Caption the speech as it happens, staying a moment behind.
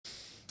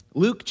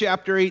Luke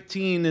chapter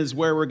 18 is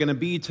where we're going to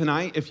be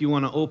tonight, if you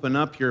want to open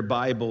up your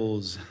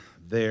Bibles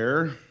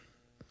there.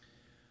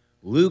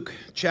 Luke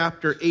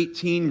chapter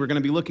 18, we're going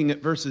to be looking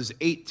at verses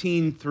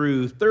 18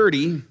 through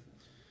 30.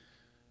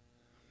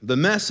 The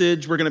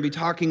message, we're going to be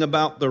talking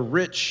about the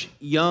rich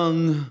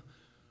young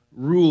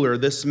ruler,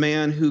 this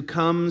man who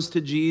comes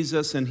to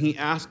Jesus and he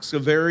asks a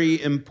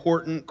very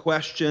important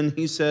question.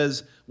 He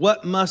says,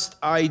 "What must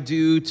I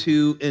do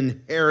to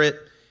inherit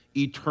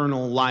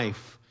eternal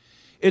life?"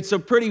 It's a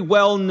pretty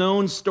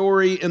well-known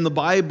story in the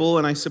Bible,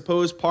 and I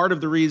suppose part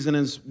of the reason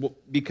is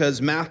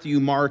because Matthew,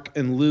 Mark,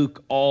 and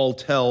Luke all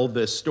tell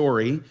this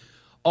story.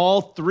 All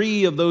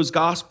three of those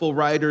gospel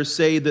writers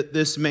say that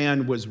this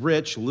man was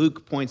rich.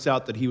 Luke points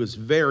out that he was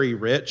very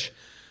rich.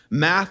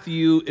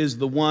 Matthew is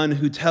the one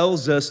who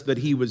tells us that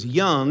he was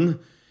young.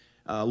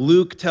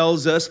 Luke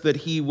tells us that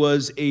he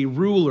was a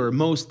ruler,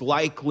 most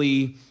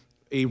likely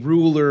a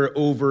ruler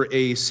over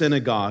a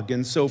synagogue.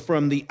 And so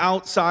from the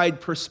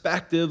outside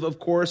perspective, of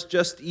course,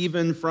 just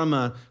even from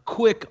a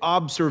quick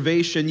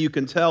observation, you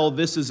can tell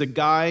this is a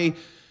guy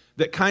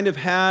that kind of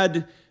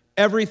had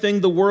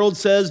everything the world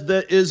says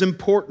that is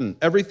important,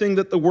 everything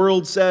that the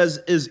world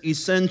says is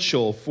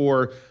essential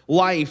for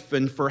life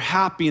and for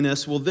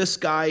happiness. Well, this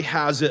guy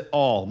has it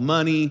all: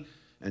 money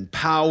and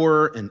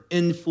power and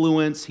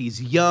influence.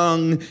 He's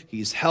young,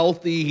 he's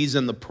healthy, he's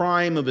in the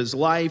prime of his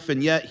life,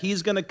 and yet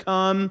he's going to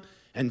come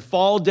and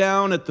fall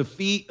down at the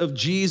feet of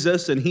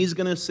Jesus, and he's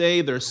going to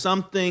say there's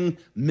something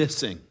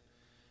missing.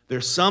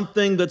 There's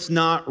something that's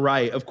not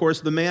right. Of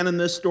course, the man in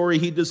this story,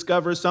 he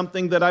discovers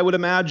something that I would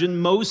imagine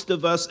most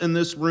of us in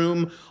this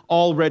room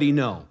already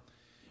know.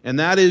 And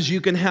that is, you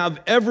can have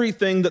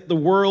everything that the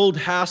world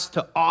has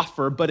to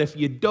offer, but if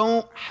you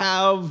don't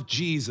have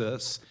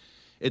Jesus,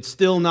 it's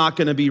still not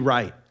going to be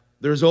right.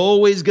 There's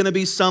always going to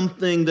be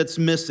something that's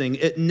missing.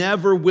 It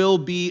never will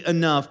be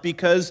enough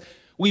because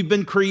we've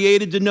been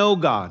created to know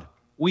God.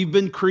 We've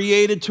been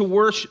created to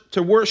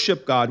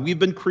worship God. We've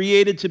been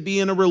created to be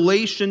in a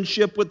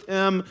relationship with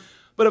Him.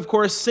 But of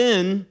course,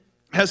 sin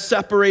has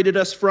separated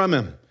us from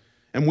Him.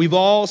 And we've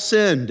all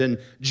sinned. And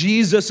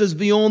Jesus is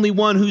the only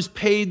one who's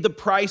paid the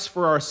price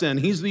for our sin.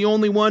 He's the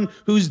only one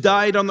who's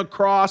died on the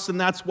cross.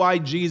 And that's why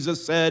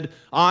Jesus said,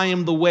 "I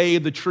am the way,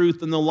 the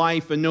truth, and the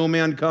life, and no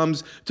man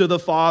comes to the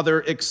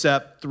Father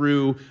except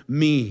through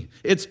me."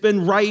 It's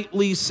been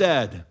rightly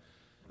said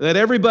that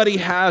everybody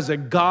has a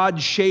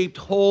God-shaped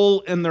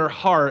hole in their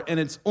heart, and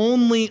it's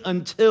only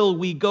until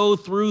we go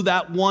through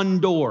that one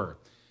door,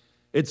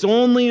 it's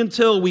only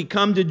until we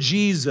come to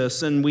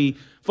Jesus and we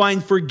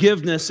find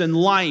forgiveness and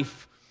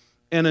life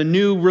and a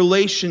new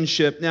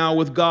relationship now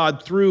with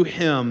God through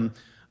Him,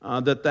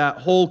 that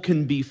hole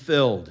can be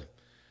filled.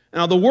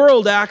 Now, the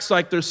world acts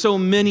like there's so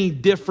many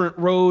different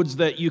roads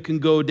that you can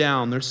go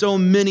down. There's so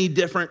many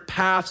different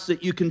paths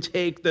that you can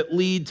take that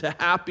lead to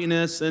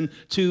happiness and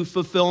to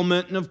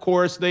fulfillment. And of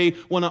course, they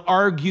want to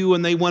argue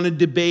and they want to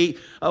debate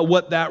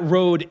what that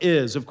road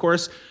is. Of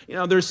course,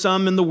 there's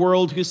some in the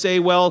world who say,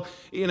 well,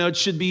 it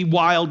should be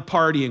wild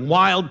partying.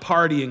 Wild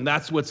partying,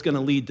 that's what's going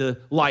to lead to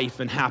life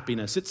and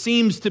happiness. It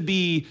seems to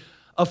be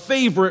a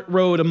favorite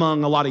road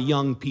among a lot of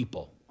young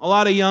people. A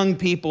lot of young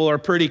people are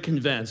pretty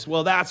convinced,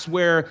 well, that's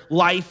where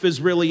life is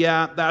really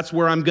at. That's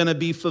where I'm going to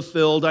be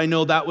fulfilled. I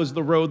know that was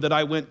the road that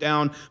I went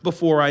down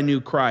before I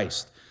knew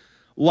Christ.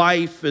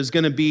 Life is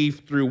going to be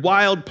through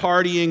wild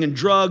partying and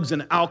drugs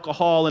and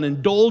alcohol and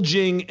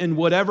indulging in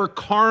whatever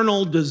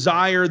carnal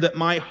desire that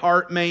my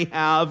heart may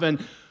have.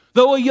 And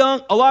though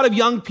a lot of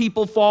young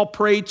people fall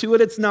prey to it,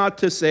 it's not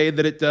to say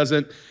that it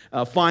doesn't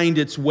find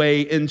its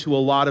way into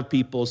a lot of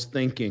people's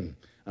thinking.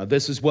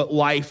 This is what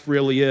life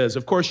really is.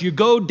 Of course, you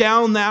go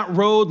down that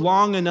road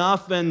long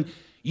enough and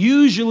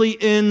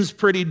usually ends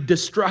pretty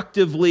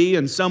destructively,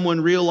 and someone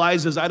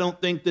realizes, I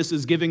don't think this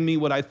is giving me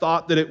what I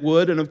thought that it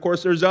would. And of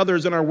course, there's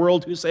others in our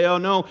world who say, oh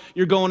no,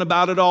 you're going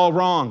about it all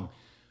wrong.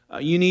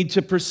 You need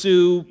to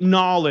pursue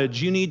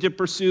knowledge. You need to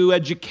pursue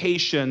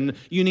education.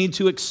 You need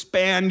to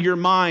expand your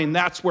mind.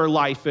 That's where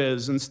life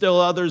is. And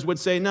still others would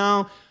say,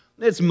 no,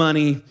 it's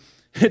money.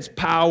 It's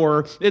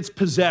power, it's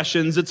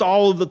possessions, it's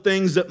all of the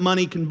things that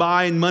money can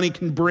buy and money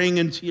can bring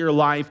into your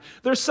life.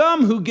 There's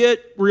some who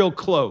get real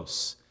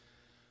close.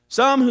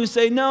 Some who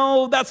say,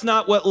 no, that's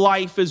not what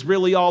life is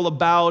really all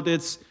about.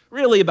 It's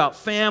really about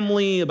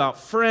family, about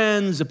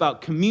friends,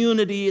 about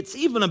community. It's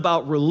even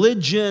about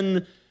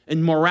religion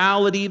and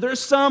morality. There's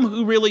some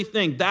who really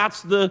think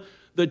that's the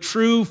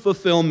true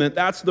fulfillment.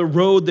 That's the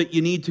road that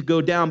you need to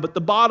go down. But the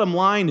bottom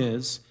line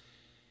is,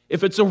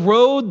 if it's a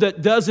road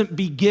that doesn't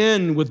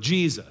begin with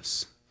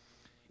Jesus,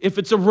 if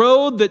it's a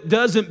road that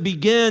doesn't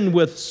begin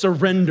with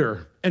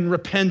surrender and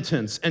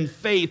repentance and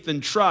faith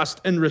and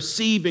trust and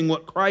receiving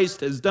what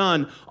Christ has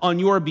done on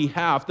your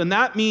behalf, then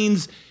that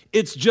means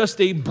it's just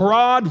a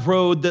broad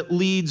road that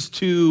leads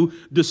to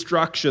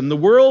destruction. The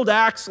world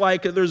acts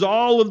like there's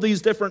all of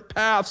these different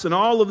paths and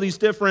all of these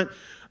different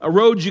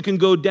roads you can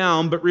go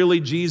down, but really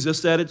Jesus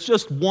said it's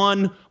just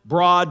one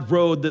broad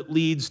road that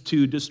leads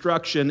to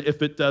destruction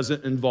if it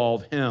doesn't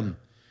involve Him.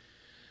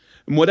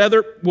 And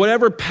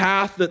whatever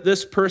path that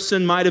this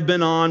person might have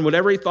been on,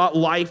 whatever he thought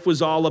life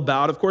was all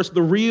about, of course,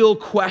 the real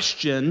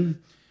question,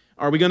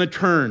 are we going to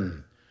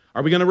turn?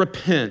 Are we going to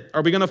repent?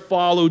 Are we going to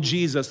follow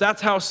Jesus?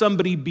 That's how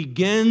somebody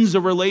begins a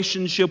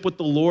relationship with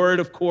the Lord,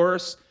 of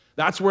course.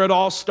 That's where it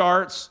all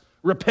starts.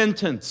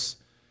 Repentance.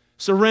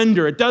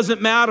 Surrender. It doesn't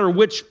matter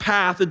which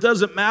path. It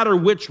doesn't matter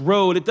which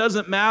road. It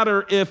doesn't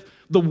matter if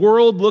the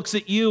world looks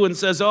at you and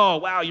says, oh,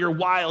 wow, you're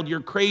wild,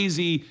 you're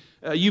crazy,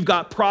 you've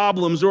got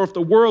problems. Or if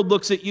the world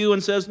looks at you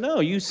and says, no,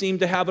 you seem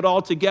to have it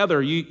all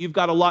together. You've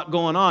got a lot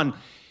going on.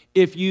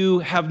 If you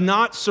have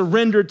not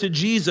surrendered to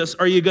Jesus,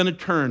 are you going to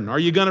turn? Are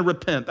you going to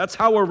repent? That's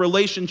how a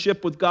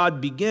relationship with God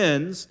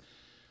begins.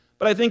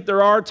 But I think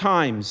there are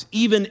times,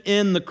 even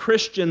in the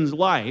Christian's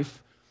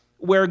life,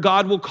 where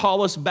God will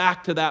call us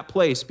back to that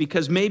place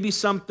because maybe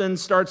something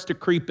starts to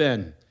creep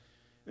in.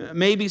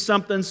 Maybe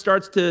something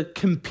starts to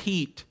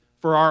compete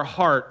for our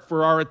heart,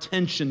 for our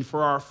attention,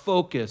 for our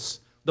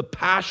focus, the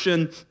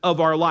passion of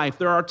our life.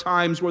 There are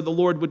times where the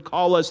Lord would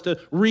call us to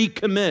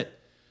recommit,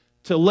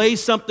 to lay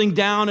something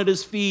down at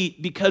his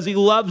feet because he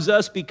loves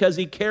us, because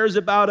he cares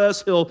about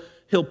us.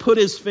 He'll put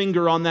his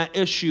finger on that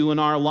issue in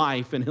our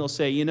life and he'll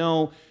say,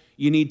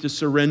 you need to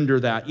surrender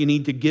that. You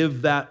need to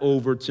give that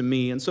over to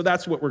me. And so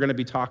that's what we're going to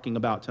be talking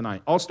about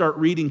tonight. I'll start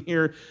reading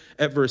here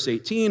at verse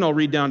 18. I'll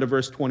read down to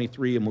verse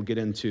 23 and we'll get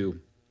into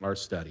our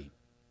study.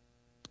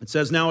 It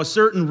says, now a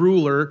certain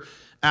ruler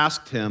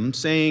asked him,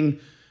 saying,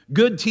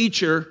 good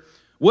teacher,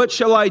 what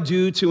shall I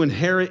do to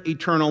inherit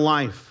eternal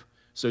life?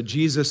 So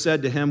Jesus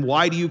said to him,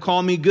 why do you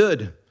call me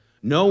good?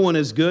 No one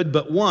is good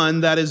but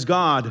one, that is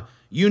God.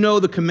 You know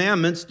the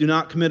commandments, do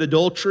not commit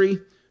adultery,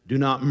 do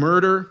not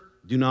murder,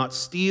 do not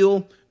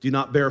steal, do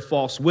not bear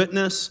false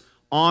witness,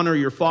 honor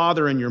your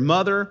father and your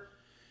mother.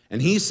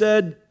 And he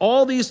said,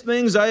 all these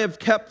things I have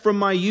kept from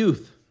my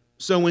youth.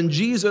 So when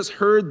Jesus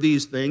heard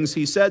these things,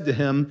 he said to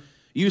him,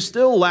 you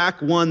still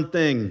lack one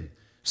thing.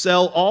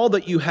 Sell all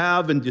that you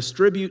have and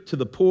distribute to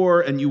the poor,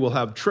 and you will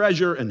have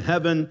treasure in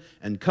heaven,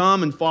 and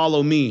come and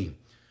follow me.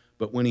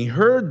 But when he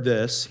heard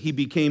this, he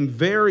became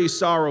very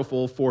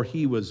sorrowful, for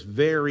he was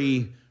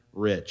very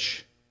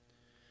rich.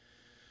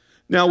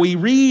 Now, we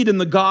read in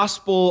the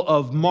Gospel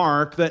of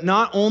Mark that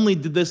not only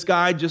did this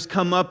guy just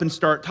come up and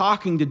start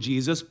talking to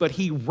Jesus, but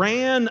he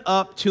ran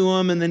up to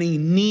him and then he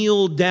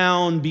kneeled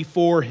down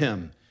before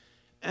him.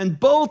 And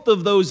both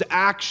of those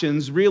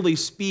actions really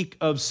speak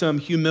of some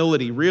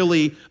humility.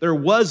 Really, there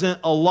wasn't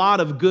a lot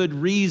of good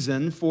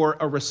reason for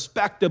a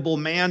respectable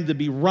man to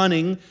be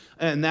running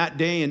in that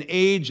day and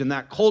age and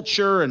that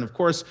culture. And of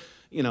course,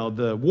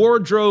 the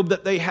wardrobe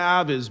that they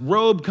have, his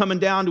robe coming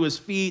down to his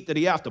feet, that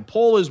he has to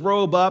pull his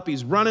robe up.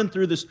 He's running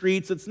through the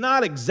streets. It's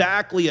not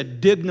exactly a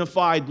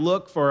dignified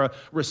look for a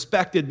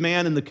respected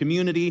man in the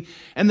community.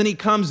 And then he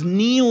comes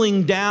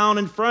kneeling down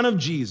in front of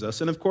Jesus.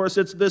 And of course,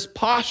 it's this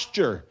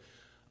posture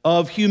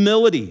of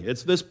humility.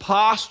 It's this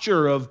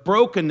posture of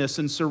brokenness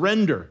and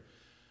surrender.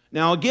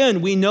 Now,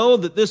 again, we know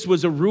that this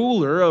was a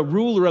ruler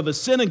of a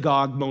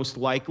synagogue, most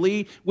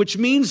likely, which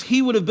means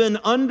he would have been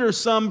under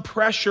some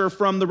pressure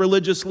from the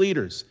religious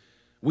leaders.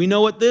 We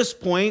know at this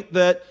point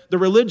that the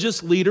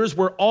religious leaders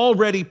were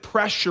already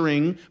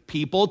pressuring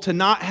people to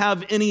not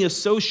have any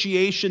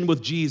association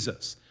with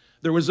Jesus.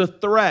 There was a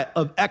threat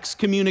of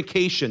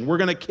excommunication. We're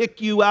going to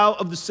kick you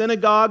out of the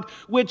synagogue,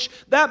 which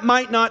that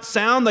might not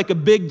sound like a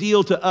big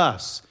deal to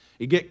us.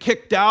 You get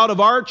kicked out of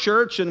our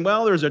church, and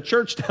well, there's a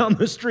church down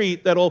the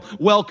street that'll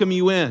welcome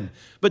you in.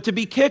 But to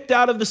be kicked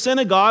out of the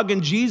synagogue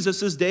in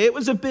Jesus' day, it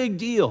was a big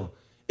deal.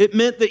 It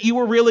meant that you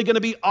were really going to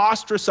be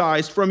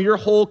ostracized from your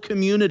whole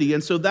community.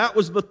 And so that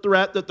was the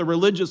threat that the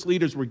religious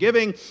leaders were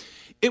giving.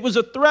 It was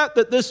a threat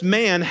that this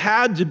man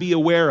had to be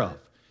aware of.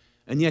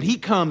 And yet he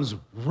comes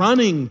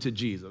running to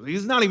Jesus.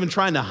 He's not even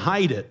trying to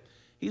hide it.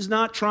 He's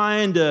not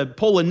trying to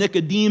pull a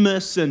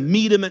Nicodemus and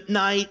meet him at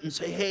night and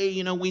say,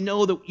 hey, we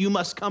know that you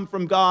must come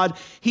from God.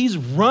 He's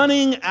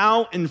running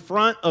out in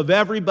front of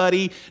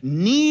everybody,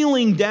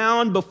 kneeling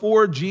down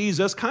before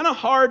Jesus, kind of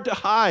hard to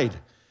hide,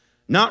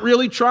 not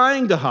really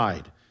trying to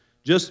hide,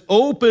 just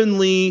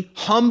openly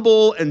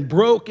humble and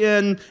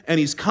broken. And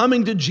he's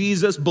coming to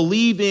Jesus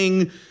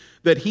believing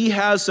that he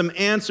has some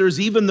answers,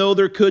 even though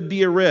there could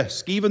be a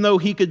risk, even though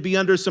he could be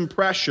under some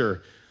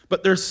pressure.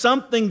 But there's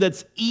something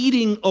that's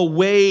eating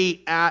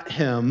away at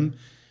him,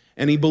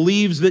 and he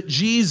believes that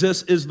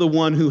Jesus is the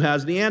one who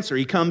has the answer.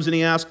 He comes and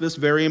he asks this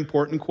very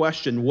important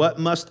question: what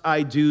must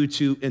I do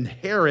to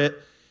inherit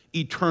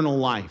eternal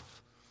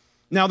life?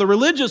 Now, the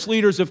religious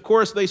leaders, of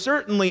course, they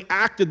certainly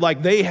acted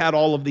like they had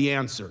all of the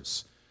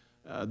answers.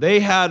 They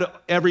had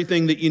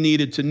everything that you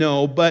needed to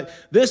know, but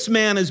this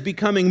man is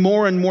becoming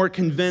more and more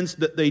convinced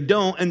that they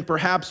don't, and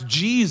perhaps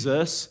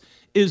Jesus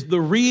is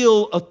the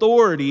real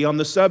authority on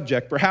the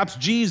subject. Perhaps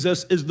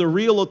Jesus is the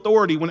real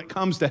authority when it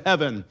comes to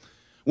heaven,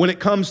 when it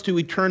comes to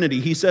eternity.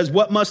 He says,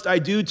 what must I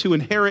do to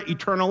inherit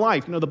eternal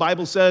life? The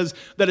Bible says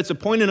that it's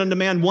appointed unto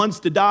man once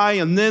to die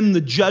and then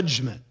the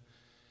judgment.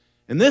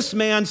 And this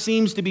man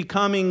seems to be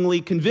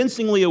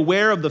convincingly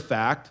aware of the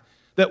fact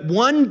that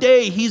one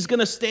day he's going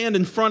to stand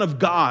in front of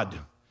God.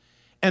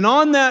 And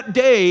on that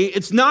day,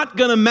 it's not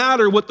going to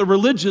matter what the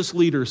religious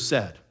leaders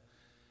said.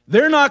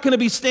 They're not going to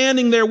be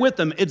standing there with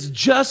him. It's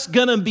just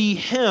going to be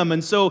him.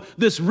 And so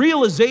this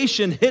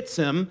realization hits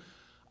him.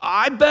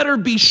 I better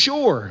be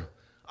sure.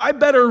 I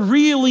better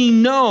really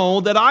know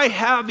that I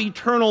have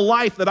eternal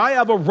life, that I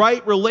have a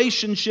right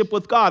relationship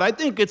with God. I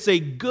think it's a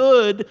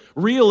good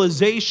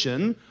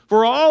realization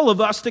for all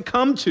of us to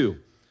come to,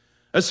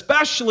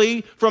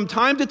 especially from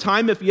time to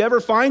time if you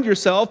ever find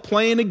yourself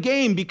playing a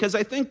game, because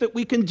I think that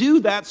we can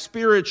do that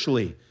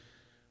spiritually.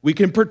 We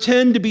can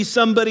pretend to be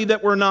somebody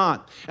that we're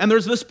not. And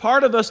there's this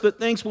part of us that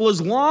thinks, well, as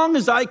long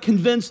as I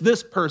convince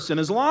this person,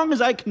 as long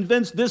as I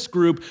convince this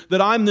group that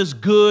I'm this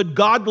good,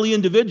 godly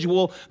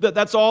individual,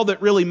 that's all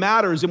that really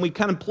matters. And we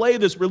kind of play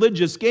this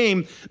religious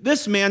game.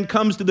 This man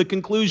comes to the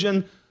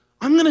conclusion,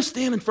 I'm going to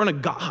stand in front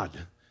of God.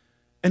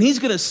 And he's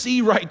going to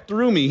see right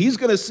through me. He's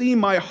going to see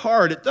my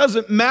heart. It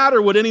doesn't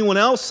matter what anyone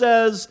else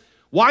says.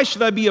 Why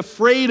should I be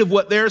afraid of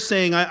what they're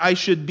saying? I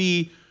should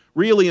be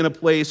really in a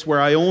place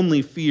where I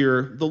only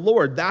fear the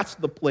Lord. That's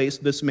the place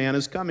this man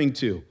is coming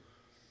to.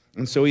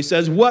 And so he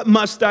says, what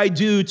must I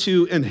do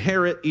to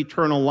inherit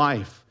eternal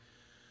life?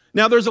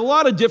 Now, there's a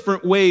lot of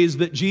different ways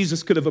that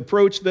Jesus could have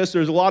approached this.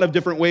 There's a lot of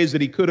different ways that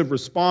he could have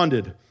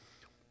responded.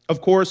 Of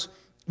course,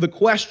 the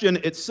question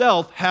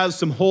itself has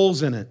some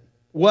holes in it.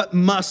 What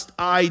must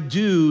I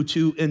do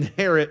to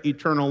inherit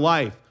eternal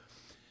life?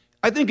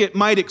 I think it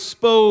might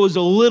expose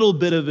a little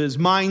bit of his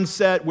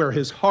mindset, where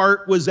his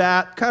heart was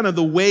at, kind of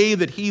the way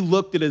that he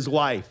looked at his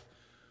life.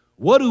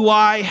 What do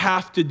I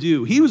have to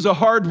do? He was a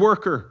hard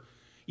worker.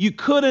 You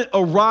couldn't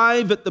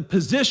arrive at the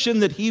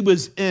position that he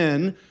was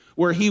in,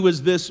 where he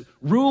was this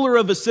ruler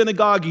of a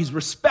synagogue. He's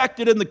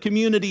respected in the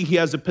community. He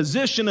has a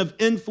position of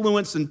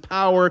influence and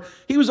power.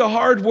 He was a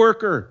hard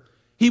worker.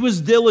 He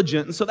was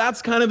diligent. And so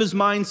that's kind of his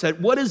mindset.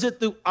 What is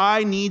it that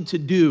I need to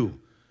do?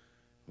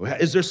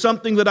 Is there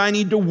something that I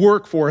need to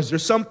work for? Is there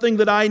something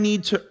that I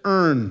need to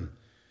earn?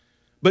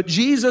 But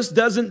Jesus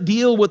doesn't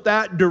deal with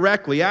that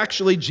directly.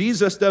 Actually,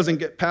 Jesus doesn't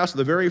get past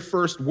the very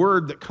first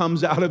word that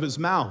comes out of his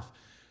mouth.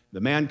 The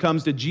man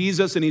comes to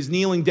Jesus and he's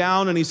kneeling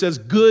down and he says,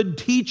 "Good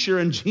teacher."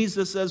 And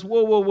Jesus says,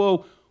 "Whoa, whoa,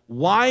 whoa.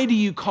 Why do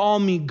you call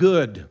me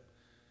good?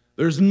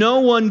 There's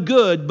no one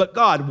good but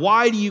God.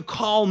 Why do you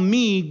call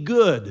me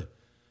good?"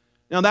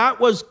 Now, that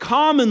was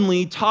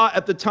commonly taught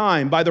at the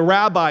time by the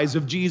rabbis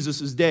of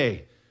Jesus'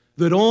 day,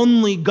 that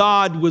only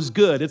God was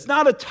good. It's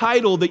not a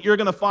title that you're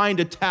going to find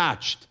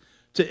attached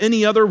to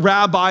any other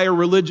rabbi or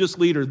religious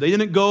leader. They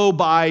didn't go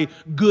by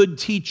good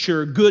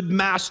teacher, good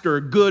master,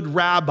 good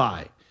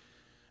rabbi.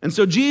 And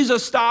so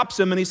Jesus stops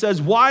him and he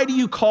says, "Why do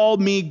you call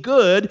me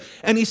good?"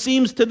 And he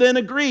seems to then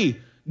agree.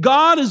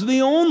 God is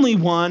the only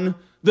one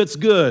that's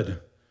good.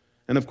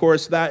 And of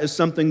course, that is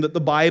something that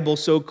the Bible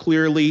so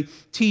clearly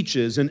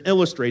teaches and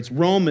illustrates.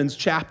 Romans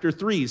chapter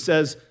 3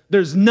 says,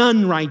 there's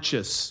none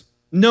righteous.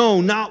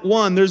 No, not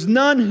one. There's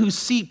none who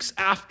seeks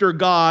after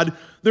God.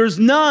 There's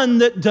none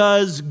that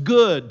does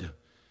good.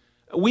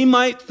 We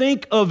might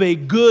think of a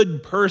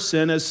good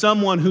person as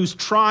someone who's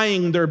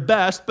trying their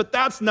best, but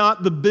that's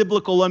not the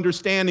biblical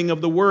understanding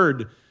of the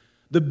word.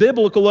 The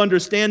biblical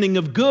understanding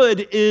of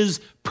good is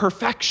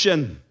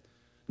perfection,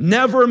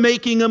 never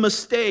making a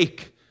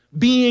mistake,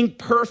 being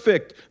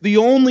perfect. The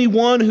only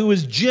one who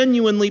is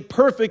genuinely,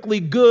 perfectly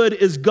good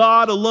is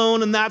God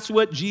alone, and that's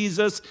what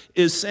Jesus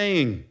is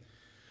saying.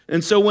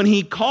 And so when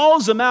he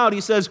calls him out,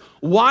 he says,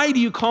 "Why do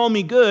you call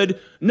me good?"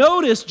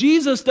 Notice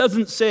Jesus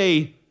doesn't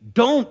say,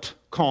 "Don't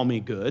call me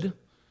good."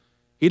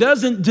 He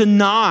doesn't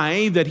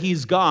deny that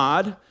he's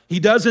God. He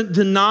doesn't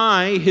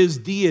deny his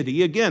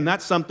deity. Again,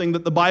 that's something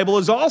that the Bible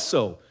is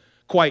also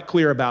quite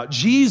clear about.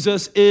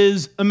 Jesus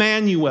is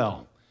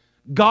Emmanuel,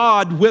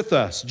 God with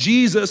us.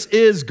 Jesus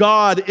is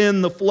God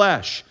in the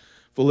flesh.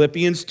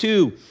 Philippians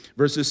 2,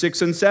 verses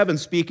 6 and 7,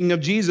 speaking of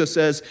Jesus,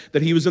 says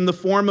that he was in the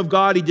form of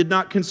God. He did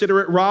not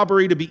consider it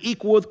robbery to be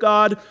equal with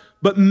God,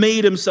 but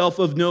made himself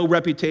of no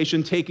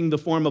reputation, taking the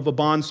form of a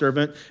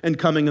bondservant and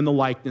coming in the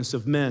likeness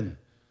of men.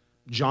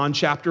 John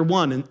chapter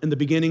 1, in the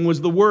beginning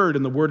was the Word,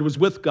 and the Word was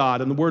with God,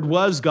 and the Word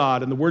was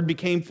God, and the Word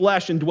became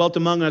flesh and dwelt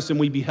among us, and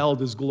we beheld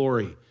his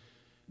glory.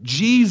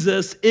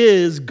 Jesus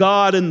is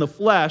God in the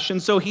flesh,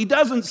 and so he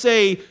doesn't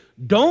say,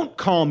 "Don't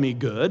call me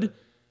good."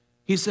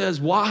 He says,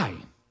 "Why?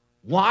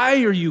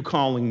 Why are you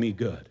calling me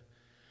good?"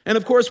 And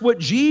of course, what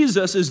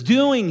Jesus is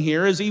doing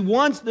here is he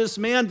wants this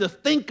man to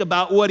think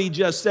about what he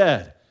just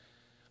said.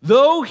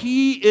 Though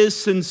he is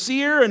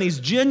sincere and he's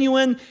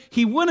genuine,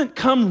 he wouldn't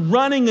come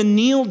running and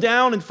kneel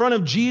down in front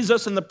of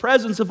Jesus in the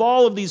presence of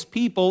all of these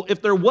people if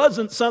there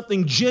wasn't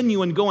something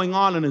genuine going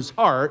on in his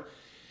heart.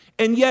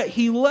 And yet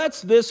he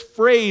lets this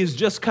phrase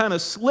just kind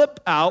of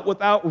slip out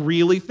without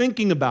really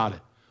thinking about it.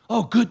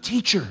 "Oh, good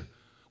teacher,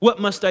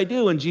 what must I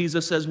do?" And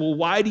Jesus says, "Well,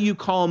 why do you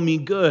call me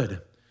good?"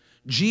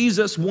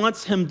 Jesus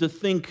wants him to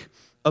think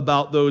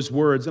about those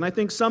words. And I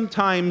think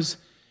sometimes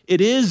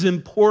it is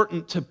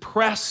important to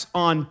press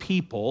on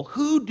people,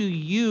 who do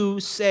you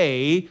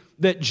say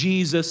that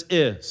Jesus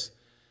is?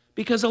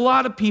 Because a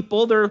lot of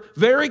people, they're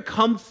very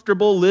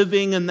comfortable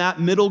living in that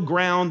middle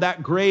ground,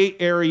 that gray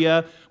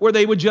area, where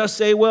they would just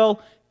say,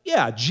 well,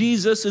 yeah,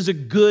 Jesus is a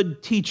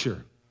good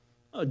teacher.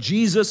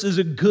 Jesus is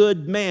a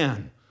good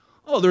man.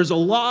 Oh, there's a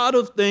lot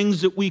of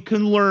things that we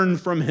can learn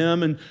from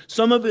him, and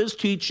some of his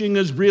teaching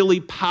is really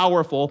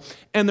powerful.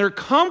 And they're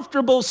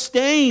comfortable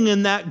staying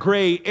in that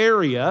gray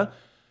area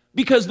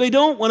because they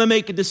don't want to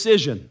make a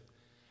decision.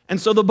 And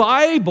so the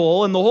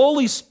Bible and the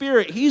Holy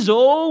Spirit, he's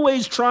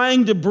always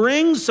trying to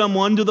bring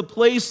someone to the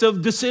place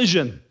of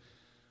decision.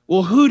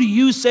 Well, who do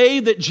you say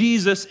that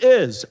Jesus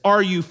is?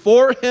 Are you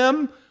for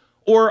him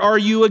or are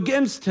you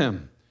against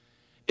him?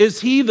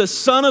 Is he the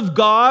Son of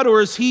God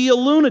or is he a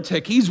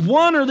lunatic? He's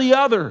one or the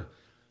other.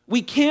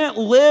 We can't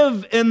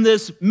live in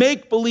this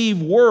make-believe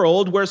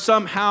world where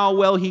somehow,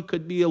 well, he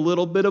could be a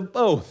little bit of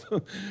both.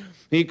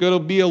 He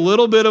could be a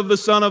little bit of the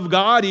Son of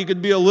God. He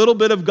could be a little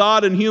bit of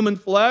God in human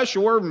flesh,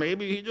 or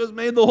maybe he just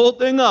made the whole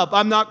thing up.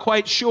 I'm not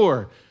quite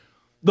sure.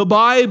 The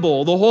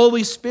Bible, the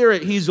Holy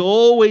Spirit, he's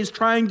always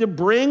trying to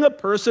bring a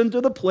person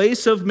to the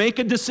place of make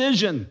a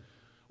decision.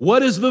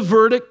 What is the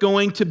verdict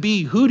going to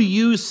be? Who do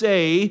you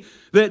say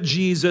that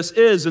Jesus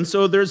is? And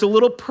so there's a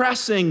little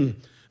pressing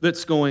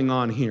that's going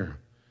on here.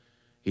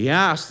 He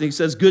asks, he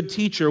says, good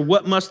teacher,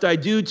 what must I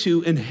do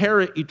to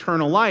inherit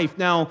eternal life?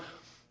 Now,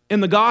 in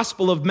the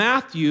Gospel of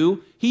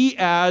Matthew, he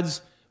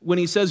adds, when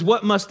he says,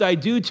 what must I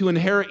do to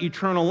inherit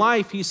eternal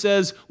life? He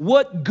says,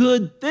 what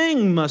good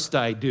thing must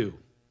I do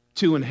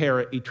to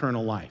inherit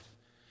eternal life?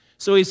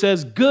 So he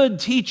says, good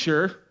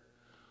teacher,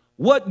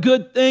 what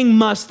good thing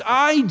must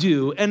I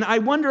do? And I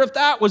wonder if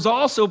that was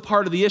also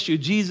part of the issue.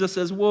 Jesus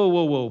says,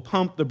 whoa,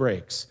 pump the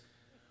brakes.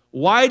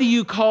 Why do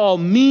you call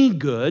me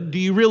good? Do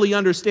you really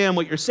understand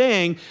what you're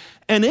saying?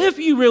 And if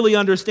you really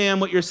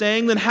understand what you're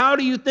saying, then how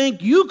do you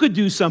think you could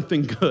do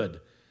something good?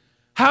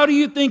 How do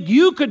you think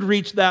you could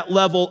reach that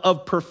level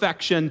of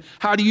perfection?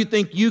 How do you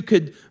think you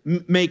could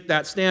make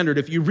that standard?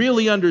 If you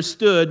really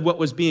understood what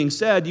was being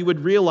said, you would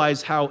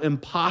realize how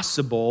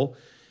impossible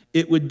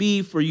it would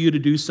be for you to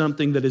do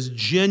something that is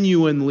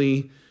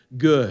genuinely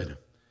good.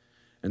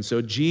 And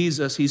so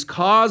Jesus, he's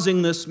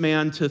causing this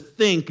man to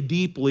think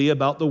deeply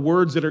about the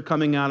words that are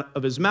coming out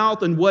of his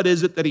mouth and what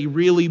is it that he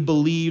really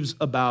believes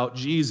about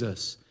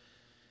Jesus.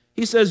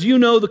 He says, you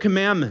know the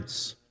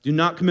commandments. Do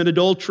not commit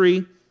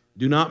adultery.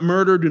 Do not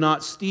murder. Do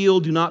not steal.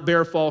 Do not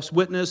bear false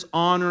witness.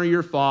 Honor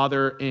your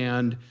father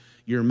and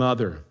your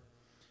mother.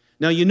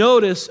 Now you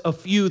notice a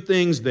few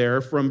things there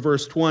from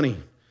verse 20.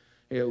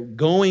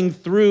 Going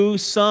through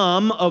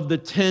some of the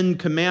 10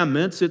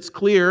 commandments, it's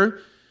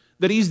clear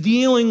that he's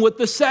dealing with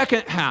the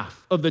second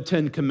half of the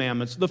 10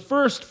 commandments. The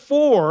first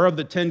 4 of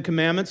the 10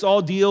 commandments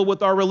all deal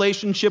with our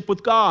relationship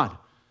with God.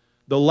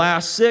 The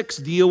last 6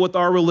 deal with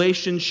our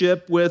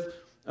relationship with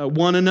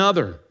one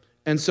another.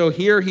 And so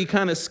here he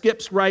kind of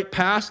skips right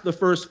past the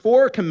first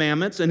 4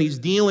 commandments, and he's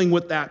dealing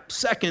with that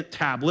second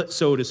tablet,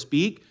 so to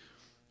speak,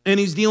 and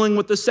he's dealing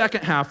with the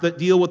second half that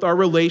deal with our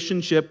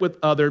relationship with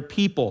other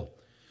people.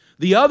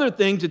 The other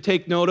thing to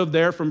take note of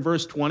there from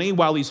verse 20,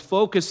 while he's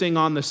focusing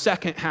on the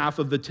second half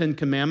of the 10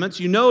 commandments,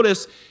 you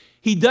notice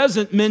he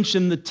doesn't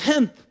mention the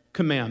 10th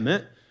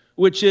commandment,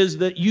 which is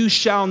that you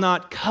shall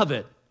not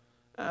covet.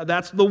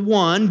 That's the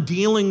one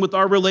dealing with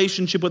our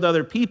relationship with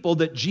other people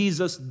that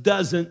Jesus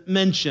doesn't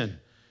mention.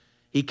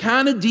 He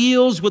kind of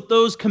deals with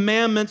those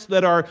commandments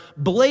that are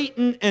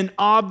blatant and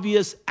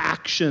obvious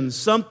actions,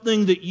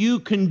 something that you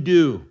can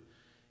do.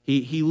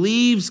 He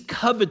leaves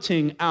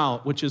coveting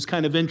out, which is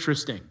kind of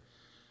interesting.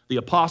 The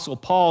Apostle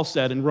Paul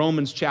said in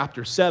Romans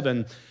chapter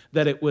 7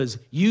 that it was,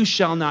 you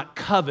shall not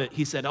covet.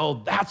 He said,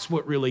 oh, that's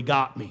what really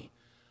got me.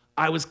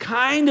 I was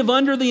kind of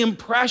under the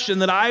impression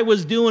that I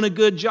was doing a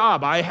good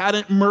job. I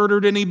hadn't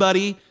murdered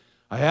anybody.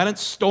 I hadn't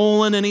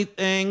stolen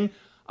anything.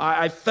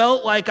 I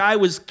felt like I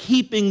was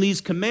keeping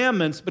these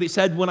commandments, but he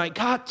said, when I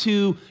got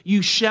to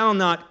you shall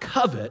not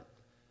covet,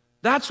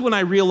 that's when I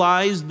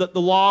realized that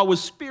the law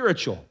was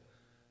spiritual.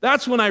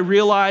 That's when I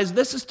realized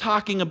this is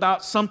talking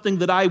about something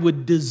that I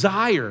would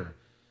desire.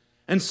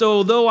 And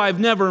so though I've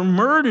never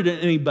murdered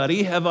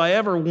anybody, have I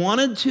ever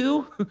wanted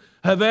to?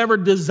 Have I ever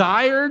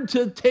desired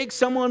to take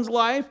someone's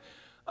life?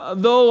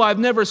 Though I've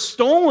never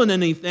stolen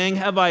anything,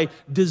 have I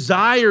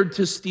desired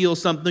to steal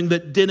something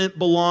that didn't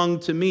belong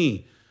to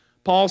me?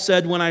 Paul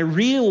said, when I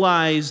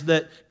realized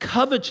that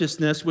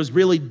covetousness was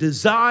really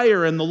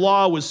desire and the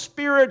law was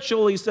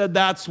spiritual, he said,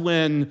 that's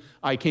when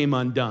I came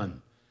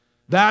undone.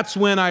 That's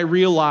when I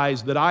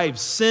realized that I've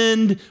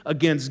sinned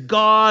against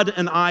God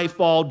and I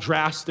fall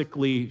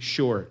drastically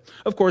short.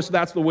 Of course,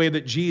 that's the way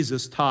that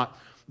Jesus taught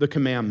the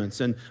commandments.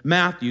 In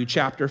Matthew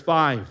chapter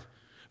 5,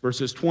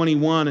 verses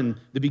 21 and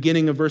the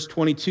beginning of verse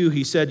 22,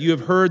 he said, you have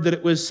heard that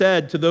it was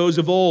said to those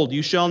of old,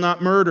 you shall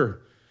not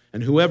murder.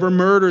 And whoever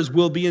murders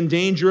will be in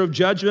danger of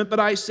judgment. But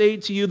I say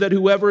to you that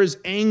whoever is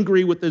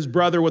angry with his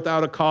brother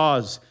without a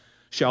cause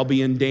shall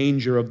be in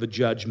danger of the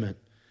judgment.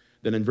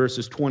 Then in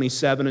verses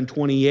 27 and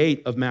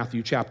 28 of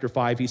Matthew chapter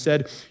 5, he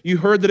said, you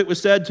heard that it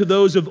was said to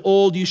those of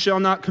old, you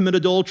shall not commit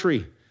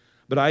adultery.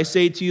 But I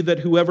say to you that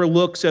whoever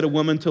looks at a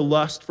woman to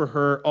lust for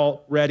her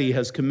already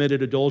has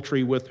committed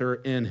adultery with her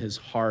in his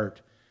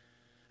heart.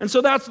 And so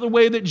that's the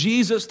way that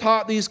Jesus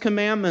taught these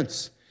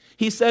commandments.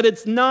 He said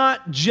it's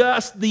not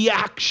just the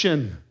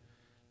action.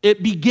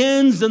 It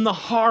begins in the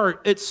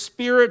heart. It's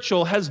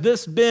spiritual. Has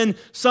this been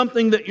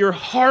something that your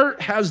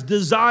heart has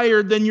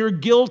desired, then you're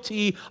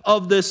guilty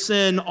of this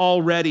sin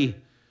already.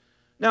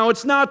 Now,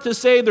 it's not to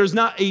say there's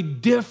not a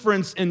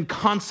difference in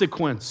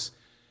consequence.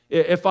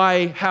 If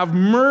I have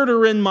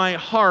murder in my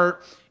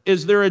heart,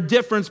 is there a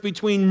difference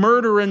between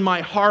murder in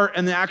my heart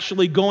and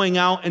actually going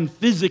out and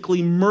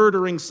physically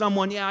murdering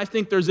someone? Yeah, I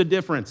think there's a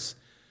difference.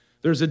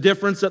 There's a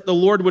difference that the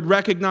Lord would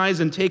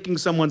recognize in taking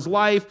someone's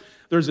life.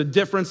 There's a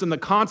difference in the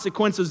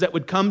consequences that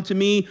would come to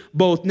me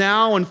both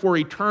now and for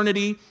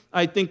eternity.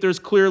 I think there's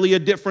clearly a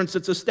difference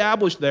that's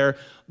established there.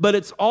 But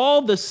it's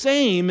all the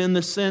same in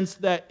the sense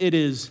that it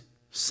is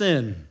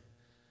sin.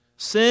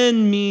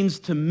 Sin means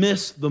to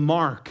miss the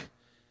mark.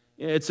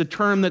 It's a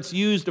term that's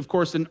used, of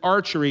course, in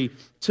archery,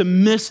 to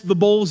miss the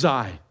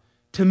bullseye.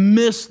 To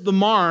miss the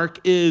mark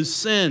is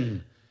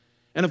sin.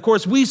 And of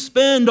course, we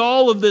spend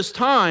all of this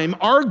time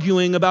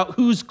arguing about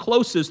who's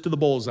closest to the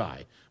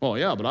bullseye. Well,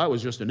 yeah, but I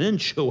was just an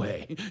inch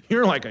away.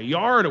 You're like a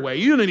yard away.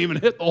 You didn't even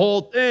hit the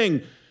whole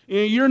thing.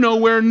 You're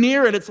nowhere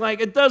near it. It's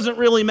like, it doesn't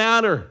really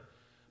matter.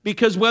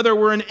 Because whether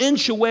we're an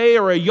inch away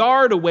or a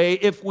yard away,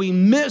 if we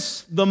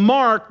miss the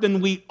mark,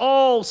 then we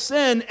all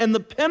sin. And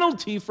the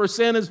penalty for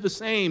sin is the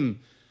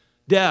same.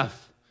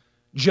 Death,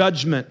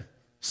 judgment,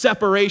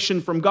 separation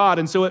from God.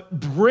 And so it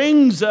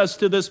brings us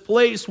to this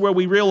place where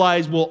we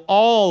realize we'll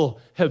all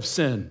have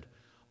sinned.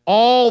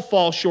 All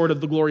fall short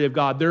of the glory of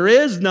God. There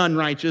is none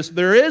righteous.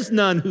 There is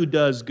none who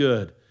does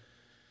good.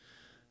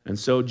 And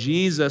so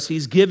Jesus,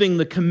 he's giving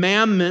the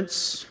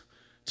commandments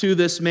to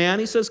this man.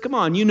 He says, come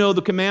on, you know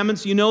the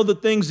commandments. You know the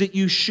things that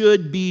you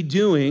should be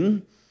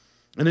doing.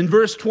 And in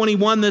verse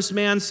 21, this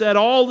man said,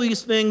 all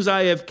these things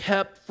I have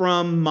kept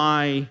from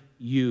my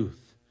youth.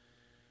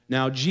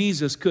 Now,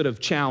 Jesus could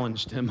have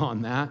challenged him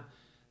on that.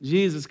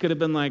 Jesus could have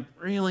been like,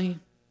 really?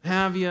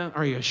 Have you?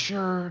 Are you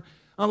sure?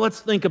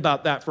 Let's think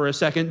about that for a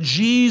second.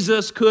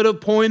 Jesus could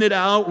have pointed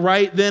out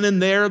right then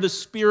and there the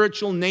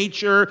spiritual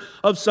nature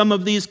of some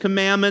of these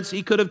commandments.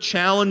 He could have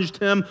challenged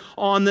him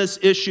on this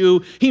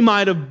issue. He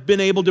might have been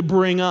able to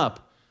bring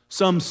up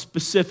some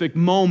specific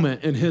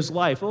moment in his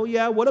life. Oh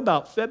yeah, what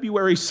about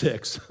February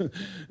 6th?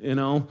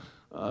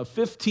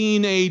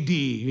 15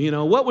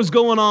 AD. What was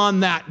going on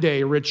that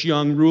day, rich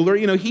young ruler?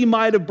 He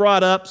might have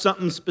brought up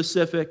something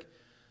specific.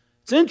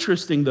 It's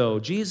interesting, though.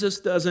 Jesus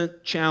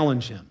doesn't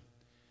challenge him.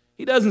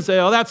 He doesn't say,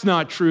 oh, that's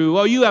not true.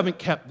 Oh, you haven't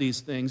kept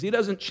these things. He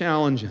doesn't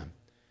challenge him.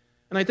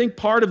 And I think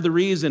part of the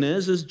reason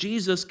is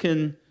Jesus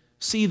can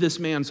see this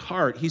man's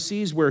heart. He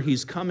sees where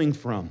he's coming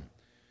from.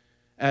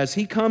 As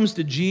he comes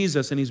to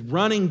Jesus and he's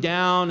running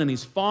down and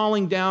he's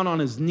falling down on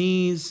his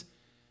knees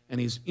and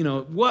he's,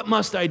 what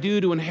must I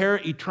do to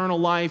inherit eternal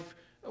life?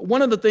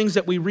 One of the things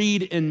that we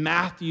read in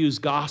Matthew's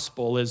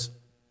gospel is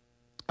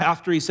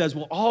after he says,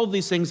 well, all of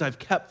these things I've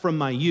kept from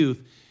my youth.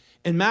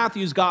 In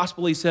Matthew's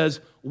gospel, he says,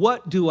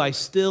 what do I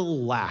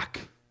still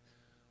lack?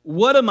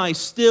 What am I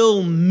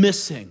still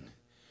missing?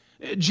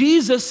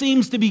 Jesus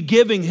seems to be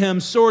giving him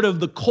sort of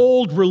the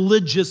cold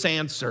religious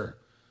answer.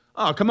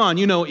 Oh, come on,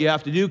 you know what you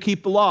have to do,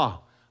 keep the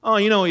law. Oh,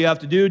 you know what you have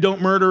to do,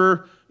 don't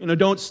murder,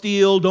 don't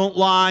steal, don't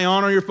lie,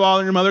 honor your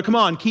father and your mother. Come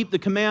on, keep the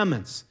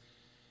commandments.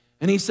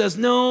 And he says,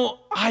 no,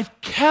 I've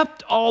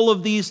kept all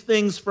of these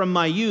things from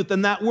my youth.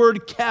 And that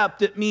word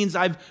kept, it means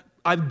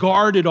I've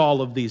guarded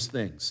all of these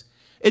things.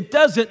 It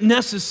doesn't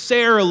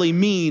necessarily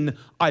mean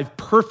I've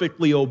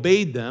perfectly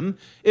obeyed them.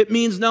 It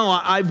means, no,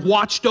 I've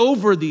watched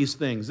over these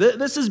things.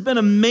 This has been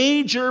a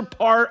major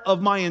part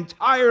of my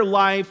entire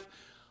life.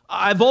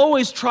 I've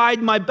always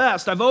tried my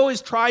best. I've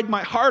always tried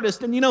my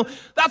hardest. And,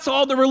 that's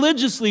all the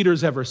religious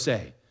leaders ever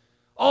say.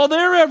 All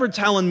they're ever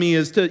telling me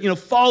is to,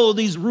 follow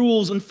these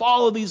rules and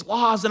follow these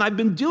laws. And I've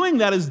been doing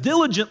that as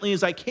diligently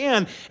as I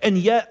can. And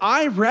yet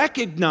I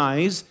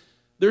recognize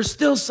there's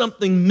still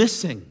something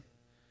missing.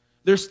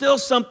 There's still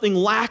something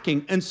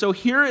lacking. And so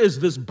here is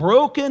this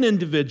broken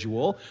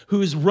individual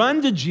who's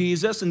run to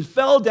Jesus and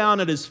fell down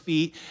at his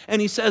feet.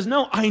 And he says,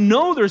 no, I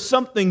know there's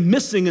something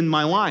missing in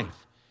my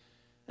life.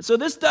 And so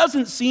this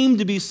doesn't seem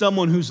to be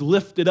someone who's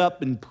lifted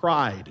up in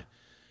pride.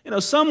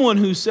 Someone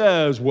who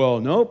says, well,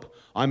 nope,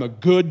 I'm a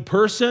good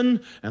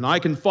person and I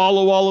can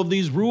follow all of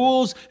these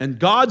rules and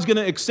God's going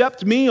to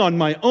accept me on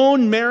my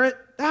own merit.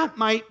 That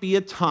might be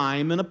a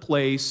time and a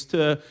place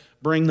to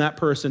bring that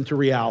person to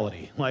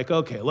reality. Like,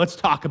 okay, let's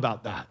talk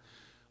about that.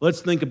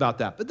 Let's think about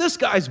that. But this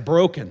guy's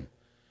broken.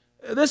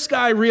 This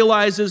guy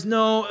realizes,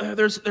 no,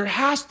 there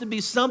has to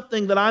be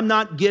something that I'm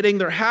not getting.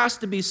 There has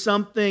to be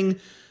something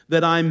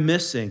that I'm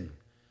missing.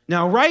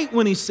 Now, right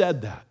when he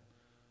said that,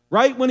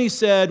 right when he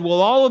said,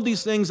 well, all of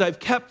these things I've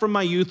kept from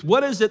my youth,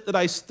 what is it that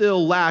I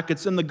still lack?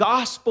 It's in the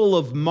Gospel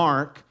of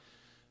Mark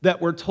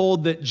that we're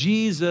told that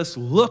Jesus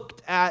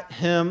looked at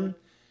him,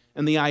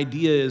 and the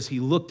idea is he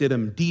looked at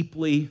him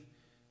deeply,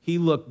 He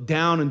looked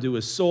down into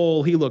his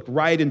soul. He looked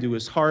right into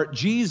his heart.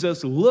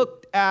 Jesus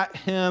looked at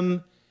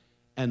him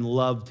and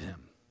loved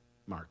him,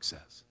 Mark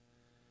says.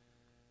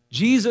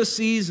 Jesus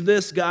sees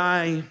this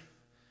guy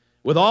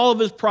with all of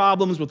his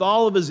problems, with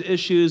all of his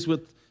issues,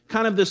 with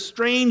kind of this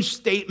strange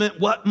statement,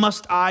 what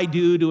must I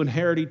do to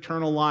inherit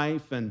eternal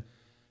life? And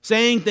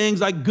saying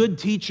things like, good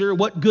teacher,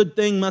 what good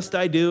thing must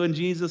I do? And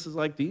Jesus is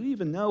like, do you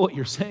even know what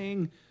you're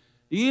saying?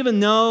 Do you even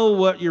know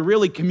what you're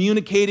really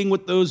communicating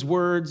with those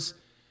words?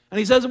 And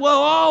he says,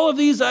 well, all of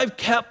these I've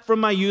kept from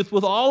my youth,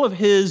 with all of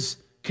his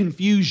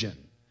confusion,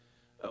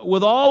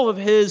 with all of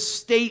his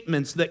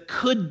statements that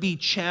could be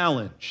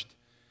challenged.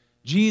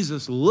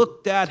 Jesus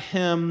looked at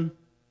him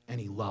and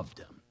he loved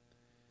him.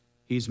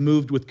 He's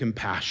moved with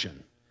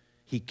compassion.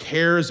 He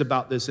cares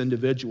about this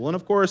individual. And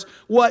of course,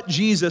 what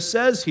Jesus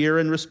says here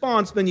in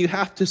response, then you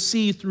have to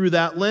see through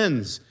that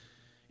lens.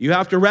 You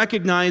have to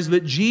recognize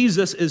that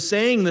Jesus is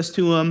saying this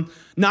to him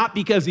not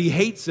because he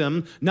hates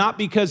him, not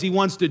because he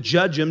wants to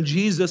judge him.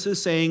 Jesus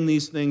is saying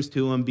these things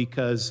to him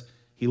because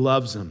he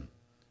loves him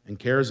and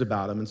cares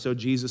about him. And so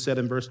Jesus said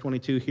in verse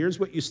 22, here's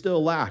what you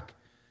still lack.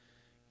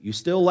 You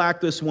still lack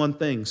this one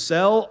thing.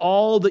 Sell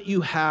all that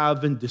you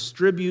have and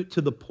distribute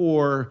to the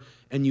poor,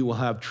 and you will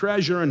have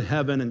treasure in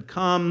heaven, and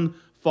come,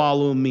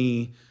 follow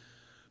me.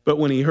 But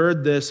when he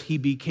heard this, he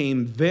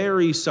became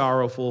very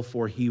sorrowful,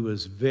 for he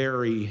was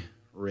very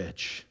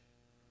rich.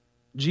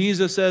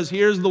 Jesus says,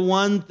 here's the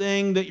one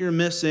thing that you're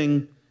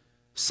missing.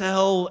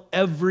 Sell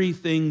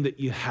everything that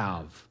you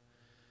have.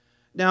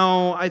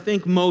 Now, I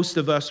think most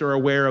of us are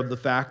aware of the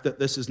fact that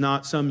this is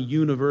not some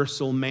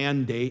universal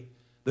mandate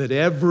that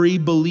every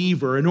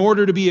believer, in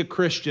order to be a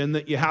Christian,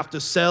 that you have to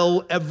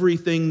sell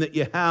everything that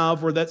you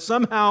have, or that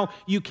somehow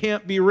you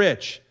can't be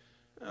rich.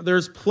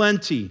 There's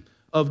plenty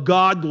of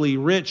godly,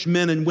 rich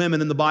men and women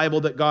in the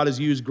Bible that God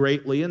has used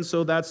greatly, and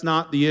so that's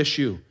not the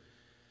issue.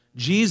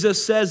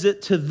 Jesus says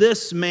it to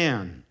this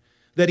man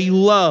that he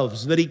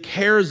loves, that he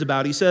cares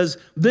about. He says,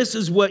 this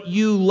is what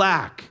you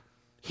lack.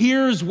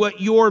 Here's what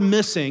you're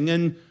missing.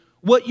 And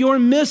what you're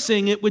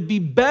missing, it would be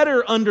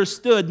better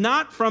understood,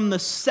 not from the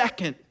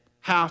second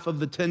half of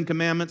the Ten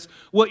Commandments.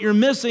 What you're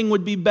missing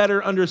would be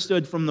better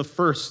understood from the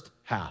first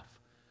half.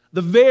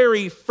 The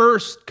very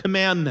first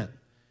commandment.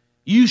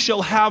 You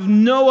shall have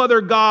no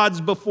other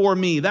gods before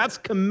me. That's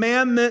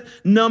commandment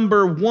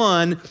number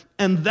 1,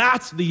 and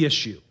that's the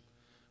issue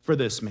for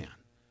this man.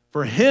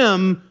 For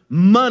him,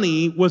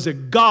 money was a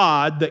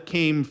god that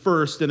came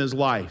first in his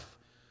life.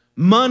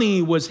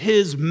 Money was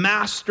his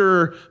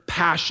master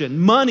passion.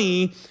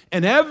 Money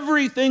and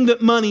everything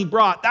that money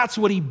brought, that's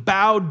what he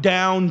bowed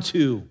down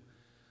to.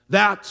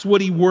 That's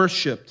what he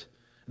worshiped.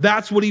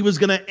 That's what he was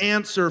going to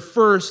answer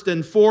first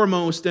and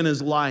foremost in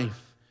his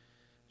life.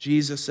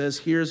 Jesus says,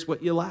 here's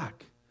what you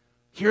lack.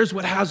 Here's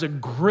what has a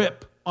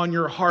grip on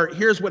your heart.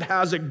 Here's what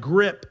has a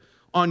grip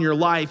on your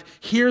life.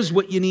 Here's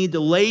what you need to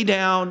lay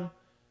down.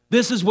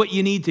 This is what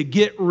you need to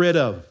get rid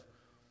of.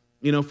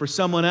 You know, for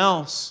someone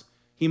else,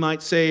 he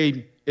might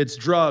say it's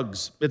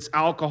drugs, it's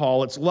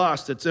alcohol, it's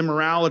lust, it's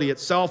immorality,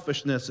 it's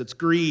selfishness, it's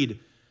greed.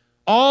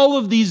 All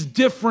of these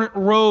different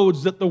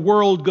roads that the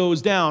world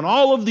goes down,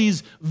 all of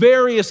these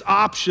various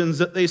options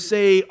that they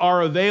say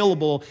are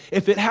available,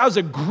 if it has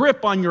a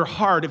grip on your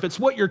heart, if it's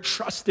what you're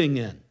trusting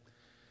in,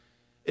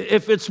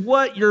 if it's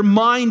what your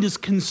mind is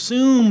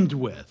consumed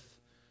with,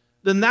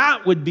 then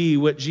that would be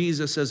what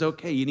Jesus says,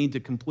 okay, you need to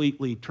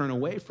completely turn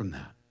away from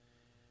that.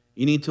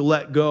 You need to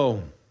let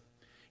go.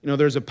 You know,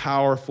 there's a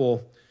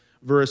powerful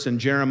verse in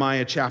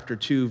Jeremiah chapter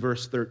 2,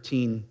 verse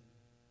 13.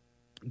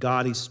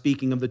 God, he's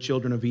speaking of the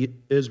children of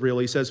Israel.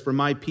 He says, for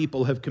my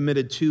people have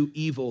committed 2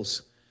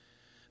 evils.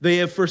 They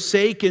have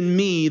forsaken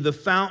me, the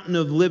fountain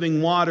of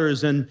living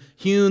waters, and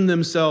hewn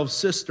themselves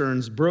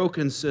cisterns,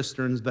 broken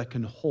cisterns that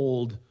can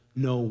hold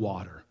no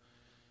water.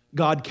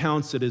 God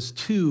counts it as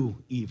 2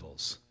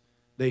 evils.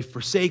 They've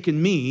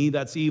forsaken me,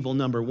 that's evil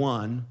number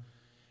 1,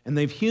 and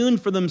they've hewn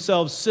for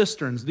themselves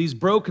cisterns, these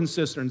broken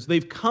cisterns.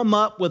 They've come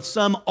up with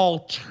some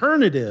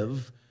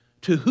alternative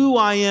to who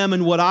I am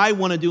and what I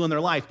want to do in their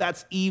life.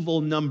 That's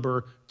evil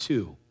number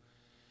 2.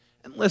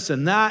 And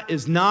listen, that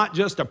is not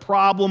just a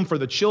problem for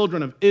the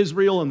children of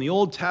Israel in the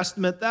Old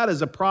Testament. That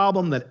is a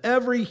problem that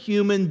every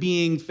human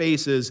being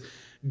faces.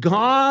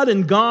 God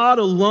and God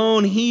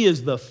alone, he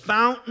is the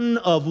fountain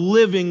of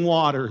living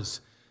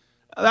waters.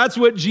 That's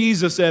what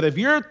Jesus said. If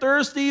you're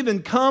thirsty,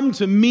 then come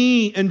to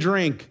me and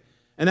drink.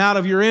 And out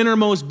of your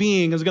innermost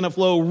being is going to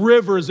flow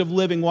rivers of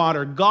living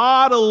water.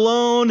 God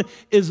alone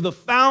is the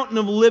fountain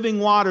of living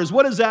waters.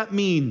 What does that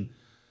mean?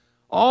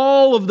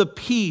 All of the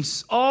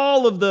peace,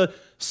 all of the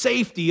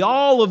safety,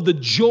 all of the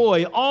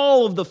joy,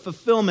 all of the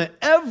fulfillment,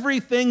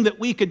 everything that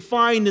we could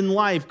find in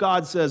life,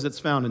 God says it's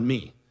found in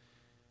me.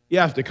 You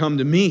have to come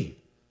to me.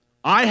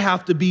 I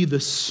have to be the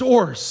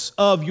source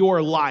of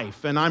your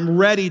life, and I'm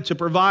ready to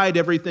provide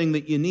everything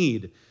that you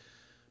need.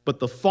 But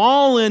the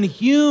fallen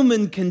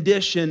human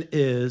condition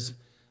is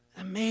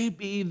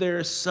maybe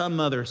there's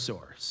some other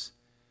source.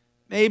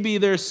 Maybe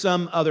there's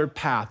some other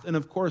path. And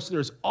of course,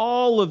 there's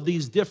all of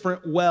these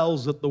different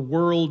wells that the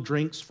world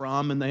drinks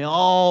from, and they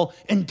all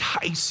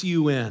entice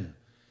you in.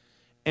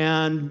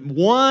 And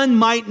one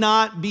might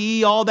not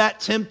be all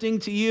that tempting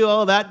to you.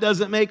 Oh, that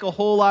doesn't make a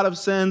whole lot of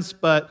sense,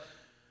 but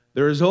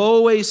there's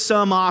always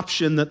some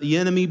option that the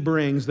enemy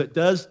brings that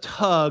does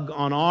tug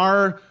on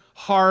our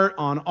heart,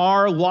 on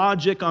our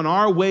logic, on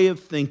our way of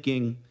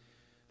thinking,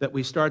 that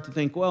we start to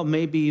think, well,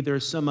 maybe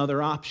there's some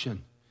other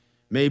option.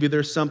 Maybe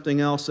there's something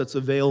else that's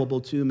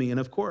available to me. And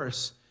of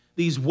course,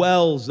 these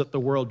wells that the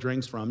world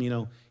drinks from,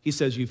 he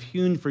says, you've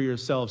hewn for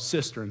yourselves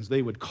cisterns.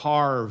 They would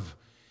carve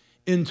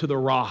into the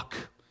rock,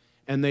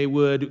 and they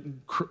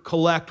would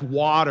collect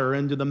water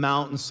into the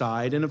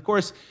mountainside. And of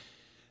course,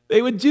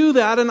 they would do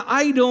that, and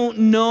I don't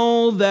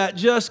know that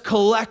just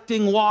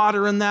collecting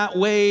water in that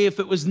way, if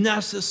it was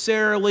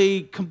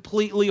necessarily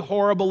completely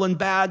horrible and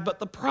bad, but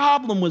the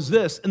problem was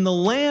this: in the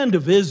land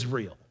of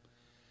Israel,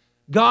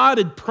 God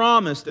had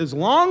promised, as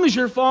long as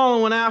you're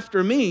following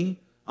after me,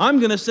 I'm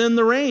going to send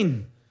the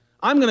rain.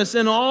 I'm going to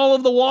send all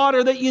of the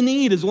water that you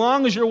need. As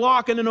long as you're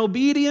walking in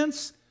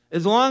obedience,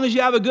 as long as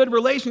you have a good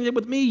relationship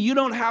with me, you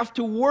don't have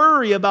to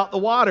worry about the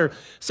water.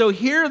 So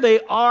here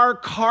they are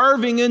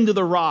carving into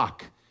the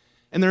rock,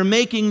 and they're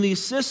making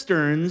these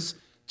cisterns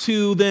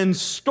to then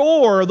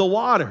store the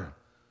water.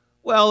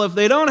 Well, if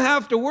they don't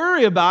have to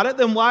worry about it,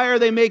 then why are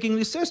they making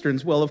these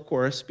cisterns? Well, of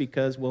course,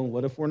 because,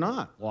 what if we're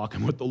not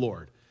walking with the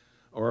Lord?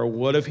 Or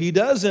what if he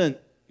doesn't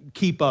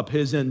keep up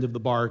his end of the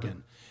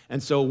bargain?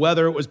 And so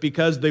whether it was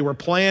because they were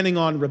planning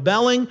on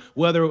rebelling,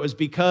 whether it was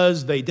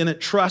because they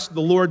didn't trust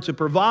the Lord to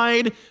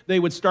provide, they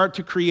would start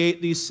to create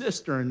these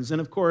cisterns.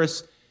 And of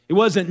course, it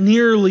wasn't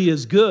nearly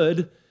as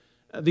good.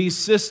 These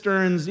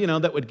cisterns,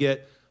 that would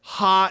get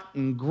hot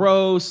and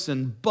gross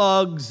and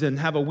bugs and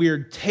have a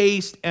weird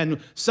taste.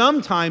 And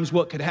sometimes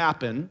what could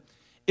happen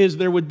is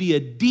there would be a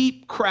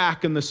deep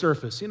crack in the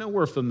surface.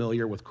 We're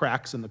familiar with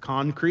cracks in the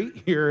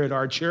concrete here at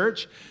our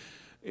church.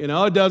 It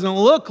doesn't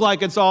look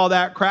like it's all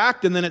that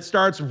cracked, and then it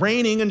starts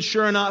raining, and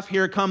sure enough,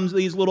 here comes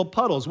these little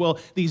puddles. Well,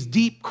 these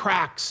deep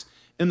cracks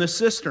in the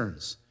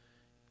cisterns,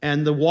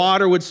 and the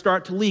water would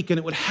start to leak, and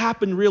it would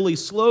happen really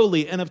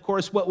slowly. And of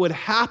course, what would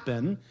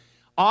happen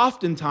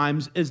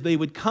oftentimes is they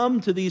would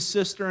come to these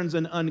cisterns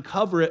and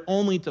uncover it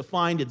only to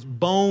find it's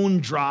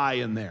bone dry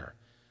in there.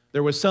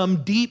 There was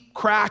some deep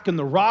crack in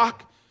the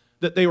rock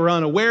that they were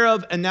unaware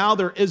of, and now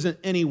there isn't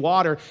any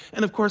water.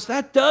 And of course,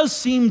 that does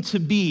seem to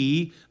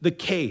be the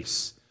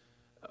case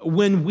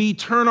when we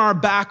turn our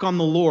back on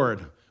the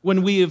Lord,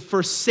 when we have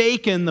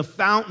forsaken the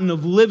fountain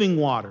of living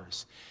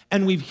waters,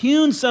 and we've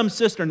hewn some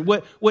cistern.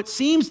 What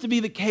seems to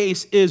be the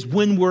case is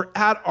when we're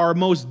at our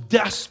most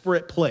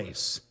desperate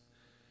place,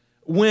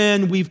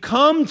 when we've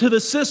come to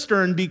the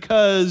cistern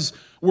because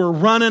we're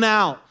running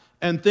out,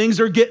 and things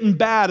are getting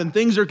bad, and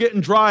things are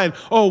getting dry, and,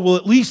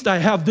 at least I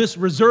have this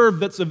reserve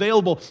that's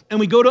available. And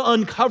we go to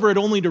uncover it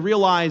only to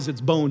realize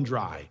it's bone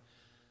dry.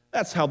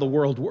 That's how the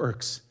world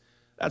works.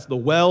 That's the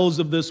wells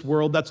of this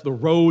world. That's the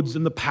roads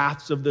and the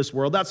paths of this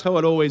world. That's how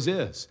it always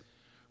is.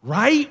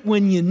 Right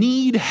when you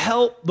need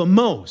help the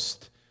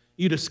most,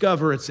 you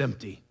discover it's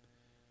empty.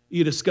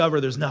 You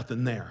discover there's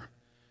nothing there.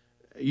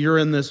 You're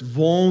in this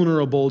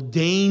vulnerable,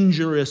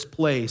 dangerous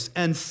place.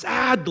 And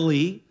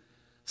sadly,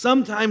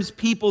 sometimes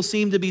people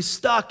seem to be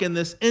stuck in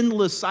this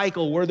endless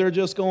cycle where they're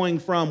just going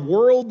from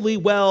worldly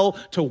well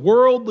to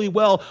worldly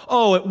well.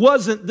 Oh, it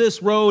wasn't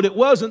this road. It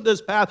wasn't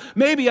this path.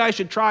 Maybe I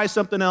should try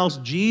something else.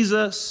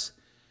 Jesus,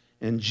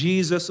 and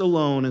Jesus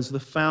alone, is the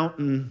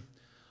fountain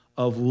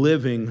of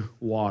living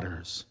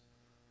waters.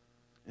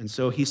 And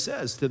so he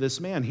says to this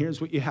man, here's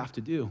what you have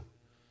to do.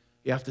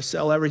 You have to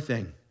sell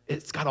everything.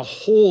 It's got a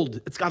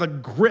hold. It's got a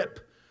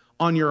grip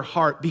on your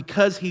heart.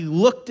 Because he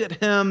looked at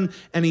him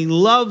and he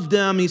loved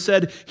him, he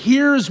said,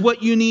 here's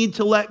what you need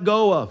to let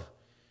go of.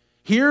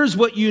 Here's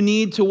what you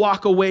need to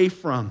walk away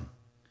from.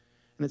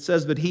 And it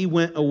says that he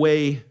went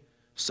away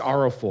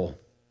sorrowful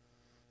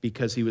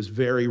because he was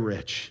very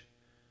rich.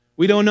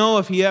 We don't know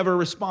if he ever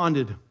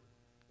responded.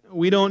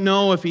 We don't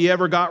know if he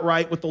ever got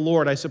right with the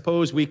Lord. I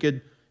suppose we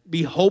could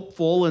be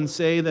hopeful and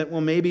say that,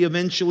 maybe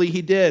eventually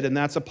he did, and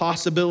that's a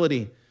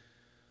possibility.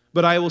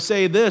 But I will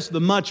say this,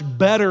 the much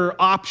better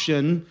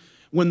option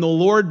when the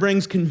Lord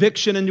brings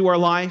conviction into our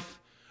life,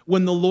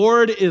 when the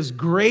Lord is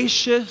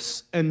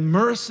gracious and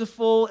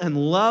merciful and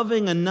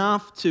loving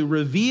enough to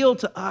reveal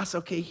to us,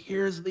 okay,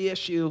 here's the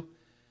issue.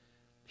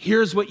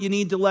 Here's what you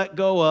need to let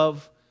go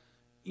of.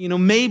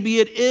 Maybe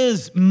it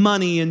is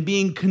money and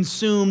being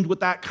consumed with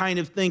that kind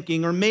of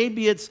thinking, or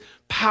maybe it's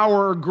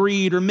power or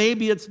greed, or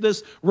maybe it's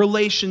this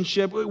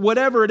relationship.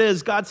 Whatever it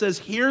is, God says,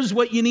 here's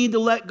what you need to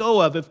let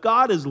go of. If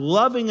God is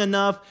loving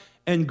enough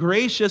and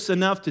gracious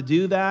enough to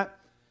do that,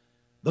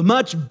 the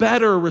much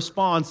better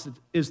response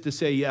is to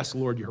say, yes,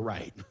 Lord, you're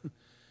right.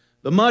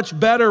 The much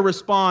better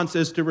response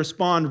is to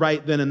respond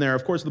right then and there.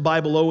 Of course, the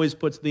Bible always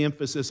puts the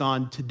emphasis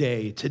on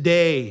today.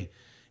 Today,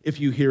 if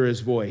you hear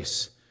his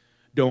voice,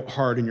 don't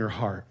harden your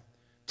heart.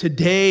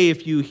 Today,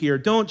 if you hear,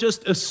 don't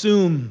just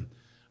assume,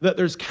 that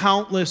there's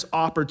countless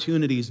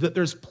opportunities, that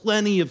there's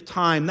plenty of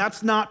time.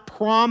 That's not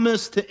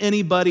promised to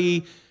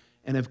anybody.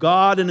 And if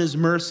God in His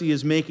mercy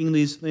is making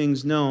these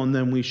things known,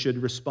 then we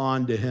should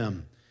respond to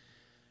Him.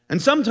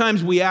 And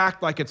sometimes we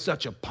act like it's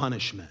such a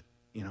punishment,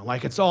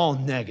 like it's all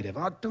negative.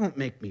 Oh, don't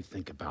make me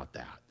think about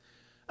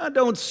that.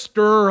 Don't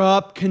stir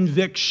up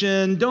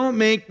conviction. Don't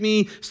make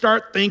me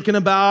start thinking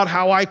about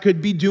how I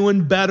could be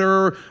doing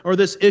better or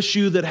this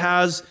issue that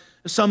has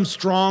some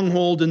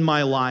stronghold in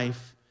my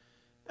life.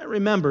 And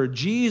remember,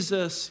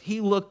 Jesus,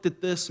 He looked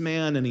at this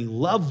man and He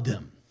loved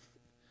him.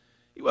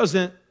 He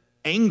wasn't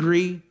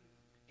angry.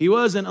 He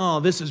wasn't,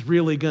 oh, this is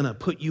really going to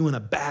put you in a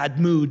bad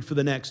mood for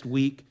the next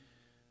week.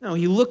 No,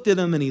 He looked at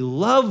him and He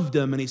loved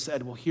him and He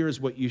said, well, here's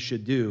what you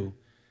should do.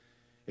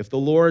 If the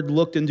Lord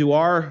looked into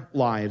our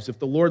lives, if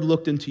the Lord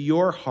looked into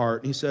your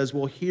heart, and He says,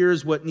 well,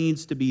 here's what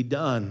needs to be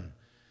done.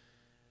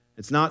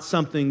 It's not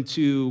something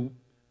to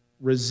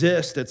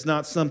resist. It's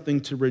not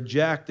something to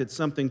reject. It's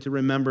something to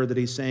remember that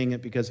He's saying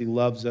it because He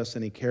loves us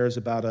and He cares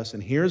about us.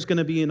 And here's going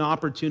to be an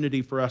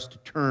opportunity for us to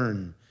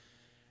turn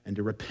and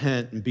to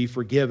repent and be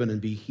forgiven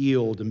and be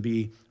healed and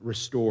be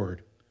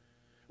restored.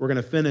 We're going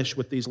to finish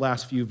with these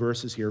last few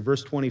verses here.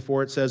 Verse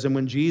 24, it says, and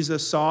when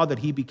Jesus saw that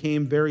he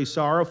became very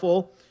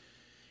sorrowful,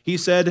 He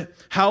said,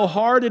 how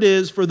hard it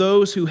is for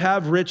those who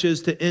have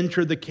riches to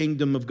enter the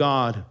kingdom of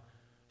God.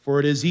 For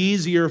it is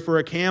easier for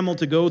a camel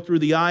to go through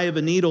the eye of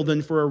a needle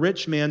than for a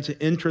rich man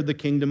to enter the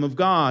kingdom of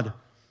God.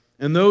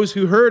 And those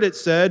who heard it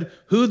said,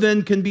 who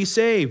then can be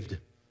saved?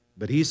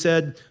 But He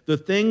said, the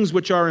things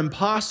which are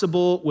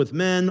impossible with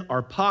men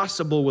are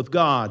possible with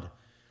God.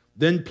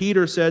 Then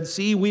Peter said,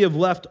 see, we have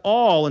left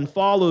all and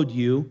followed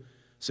you.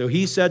 So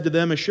He said to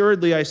them,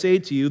 assuredly I say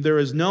to you, there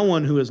is no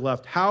one who has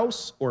left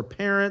house or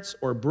parents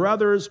or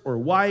brothers or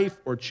wife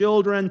or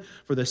children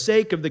for the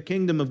sake of the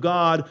kingdom of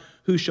God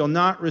who shall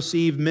not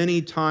receive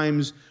many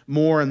times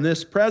more in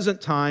this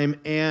present time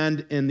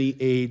and in the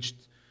age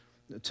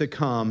to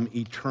come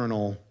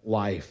eternal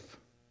life.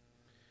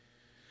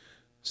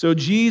 So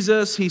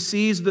Jesus, He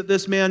sees that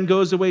this man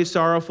goes away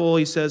sorrowful.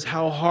 He says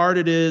how hard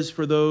it is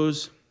for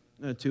those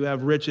to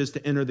have riches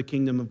to enter the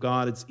kingdom of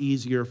God. It's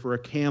easier for a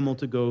camel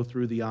to go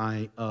through the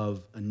eye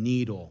of a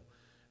needle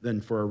than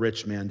for a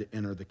rich man to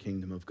enter the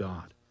kingdom of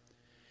God.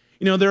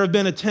 There have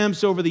been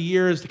attempts over the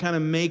years to kind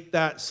of make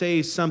that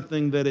say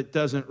something that it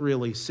doesn't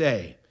really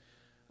say.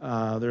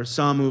 There are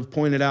some who've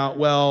pointed out,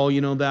 well,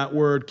 that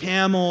word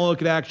camel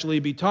could actually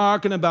be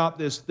talking about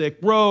this thick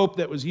rope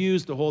that was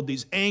used to hold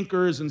these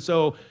anchors, and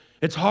so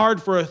it's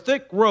hard for a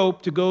thick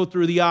rope to go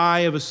through the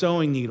eye of a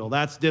sewing needle.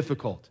 That's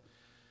difficult.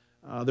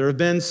 There have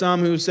been some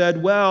who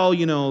said, well,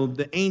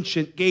 the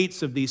ancient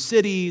gates of these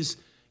cities,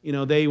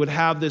 they would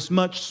have this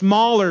much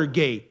smaller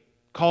gate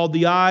called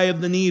the eye of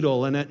the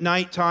needle. And at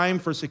nighttime,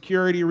 for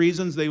security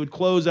reasons, they would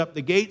close up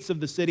the gates of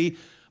the city.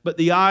 But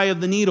the eye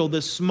of the needle,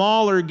 this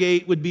smaller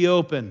gate, would be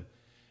open.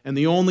 And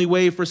the only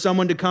way for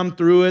someone to come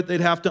through it, they'd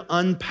have to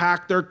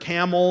unpack their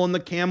camel, and the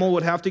camel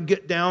would have to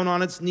get down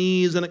on its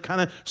knees, and it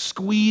kind of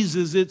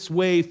squeezes its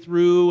way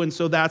through. And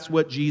so that's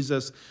what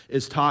Jesus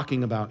is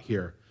talking about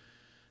here.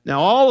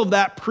 Now, all of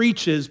that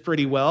preaches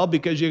pretty well,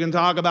 because you can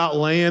talk about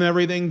laying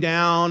everything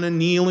down and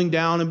kneeling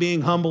down and being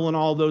humble and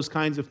all those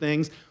kinds of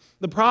things.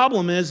 The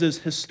problem is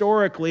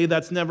historically,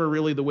 that's never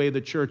really the way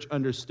the church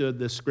understood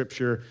this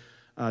scripture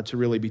to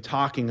really be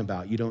talking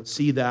about. You don't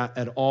see that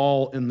at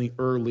all in the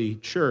early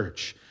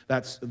church.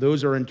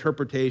 Those are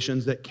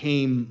interpretations that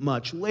came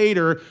much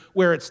later,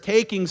 where it's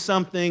taking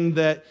something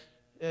that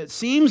it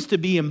seems to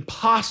be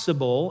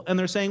impossible, and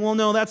they're saying, well,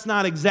 no, that's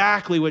not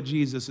exactly what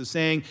Jesus is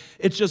saying.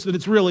 It's just that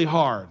it's really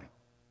hard.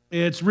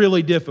 It's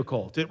really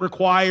difficult. It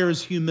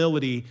requires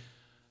humility.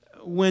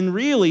 When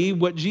really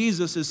what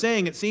Jesus is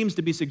saying, it seems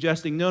to be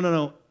suggesting,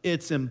 no,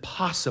 it's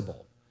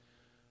impossible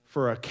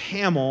for a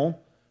camel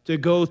to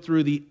go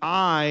through the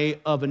eye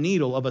of a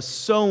needle, of a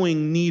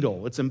sewing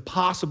needle. It's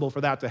impossible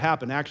for that to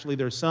happen. Actually,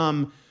 there's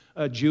some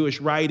Jewish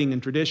writing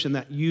and tradition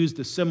that used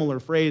a similar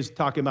phrase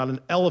talking about an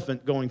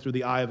elephant going through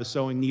the eye of a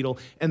sewing needle,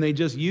 and they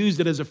just used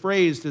it as a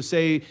phrase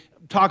to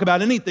talk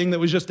about anything that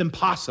was just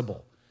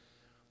impossible.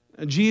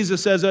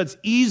 Jesus says it's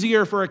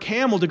easier for a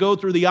camel to go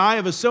through the eye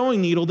of a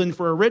sewing needle than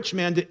for a rich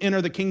man to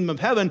enter the kingdom of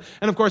heaven.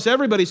 And of course,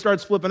 everybody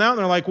starts flipping out, and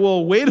they're like,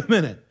 well, wait a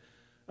minute.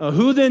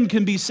 Who then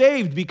can be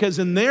saved? Because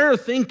in their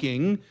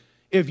thinking,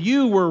 if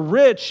you were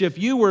rich, if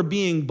you were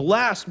being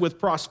blessed with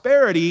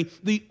prosperity,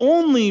 the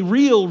only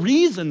real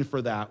reason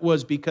for that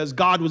was because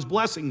God was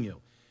blessing you.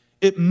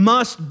 It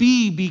must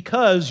be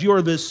because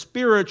you're this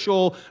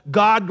spiritual,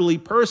 godly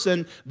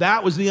person.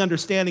 That was the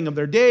understanding of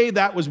their day.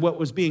 That was what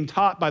was being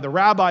taught by the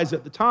rabbis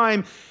at the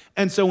time.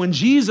 And so when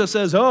Jesus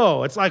says,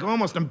 oh, it's like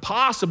almost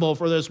impossible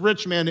for this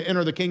rich man to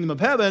enter the kingdom of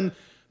heaven,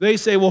 they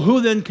say, well,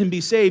 who then can be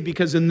saved?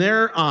 Because in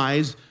their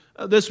eyes,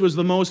 this was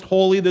the most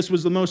holy, this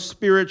was the most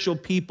spiritual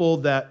people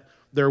that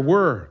there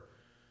were.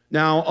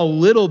 Now, a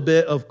little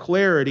bit of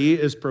clarity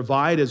is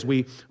provided as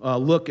we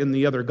look in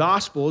the other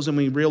Gospels, and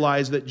we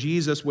realize that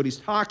Jesus, what he's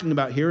talking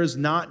about here, is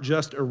not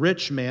just a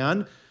rich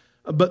man,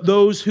 but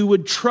those who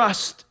would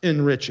trust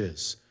in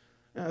riches.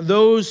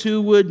 Those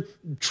who would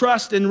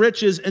trust in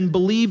riches and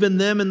believe in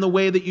them in the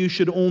way that you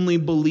should only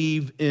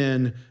believe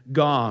in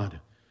God.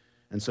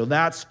 And so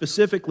that's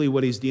specifically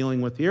what he's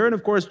dealing with here. And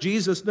of course,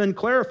 Jesus then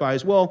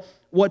clarifies, well,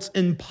 what's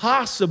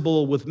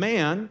impossible with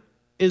man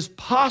is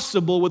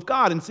possible with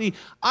God. And see,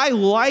 I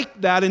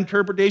like that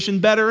interpretation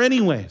better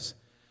anyways.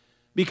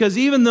 Because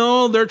even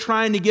though they're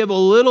trying to give a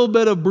little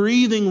bit of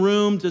breathing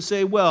room to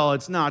say, well,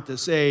 it's not to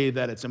say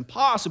that it's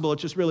impossible,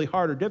 it's just really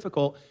hard or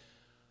difficult.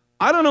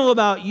 I don't know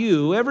about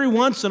you, every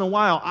once in a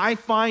while I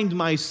find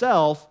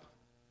myself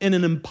in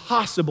an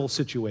impossible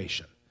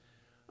situation.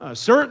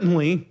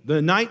 Certainly,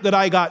 the night that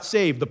I got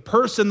saved, the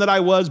person that I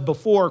was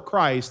before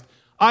Christ,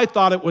 I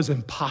thought it was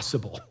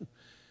impossible.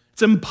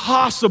 It's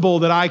impossible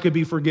that I could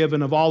be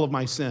forgiven of all of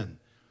my sin.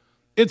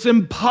 It's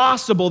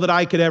impossible that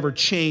I could ever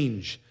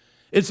change.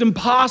 It's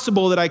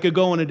impossible that I could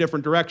go in a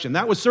different direction.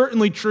 That was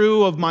certainly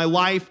true of my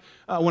life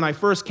when I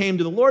first came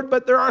to the Lord,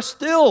 but there are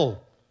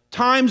still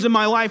times in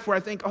my life where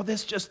I think, oh,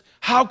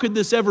 how could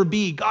this ever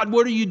be? God,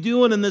 what are you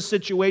doing in this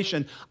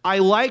situation? I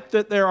like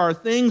that there are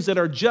things that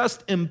are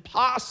just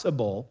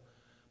impossible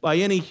by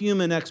any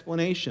human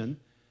explanation.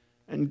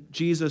 And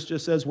Jesus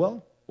just says,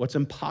 well, what's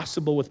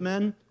impossible with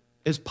men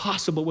is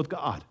possible with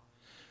God.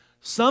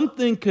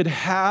 Something could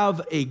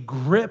have a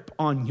grip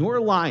on your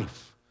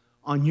life,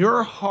 on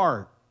your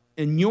heart,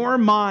 in your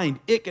mind.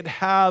 It could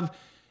have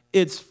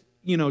its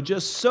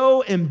just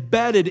so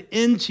embedded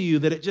into you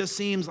that it just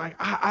seems like,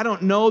 I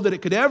don't know that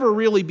it could ever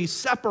really be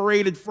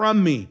separated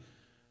from me.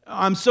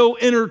 I'm so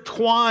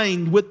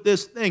intertwined with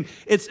this thing.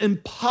 It's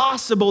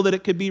impossible that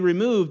it could be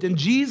removed. And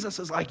Jesus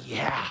is like,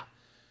 yeah,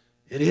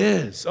 it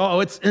is.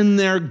 Oh, it's in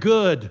there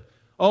good.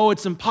 Oh,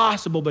 it's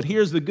impossible. But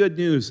here's the good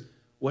news.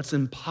 What's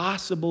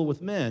impossible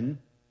with men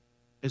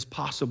is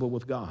possible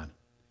with God.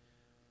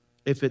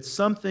 If it's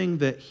something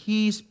that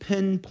he's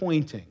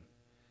pinpointing,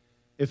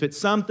 if it's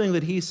something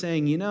that he's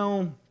saying,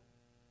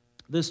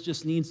 this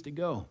just needs to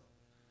go.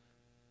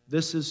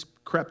 This has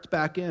crept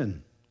back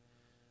in.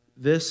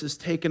 This has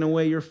taken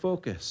away your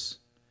focus.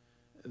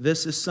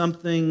 This is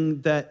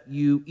something that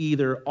you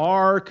either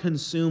are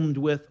consumed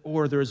with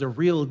or there's a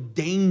real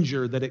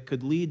danger that it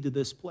could lead to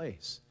this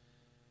place.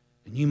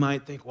 And you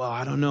might think, well,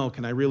 I don't know,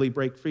 can I really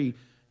break free?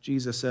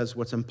 Jesus says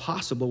what's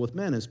impossible with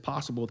men is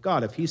possible with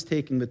God. If he's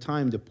taking the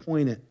time to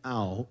point it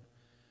out,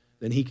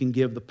 then he can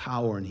give the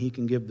power and he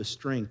can give the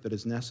strength that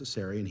is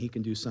necessary and he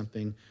can do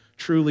something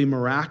truly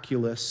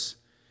miraculous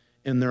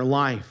in their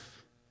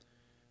life.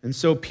 And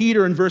so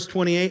Peter in verse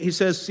 28, he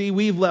says, see,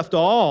 we've left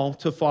all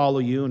to follow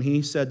you. And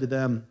he said to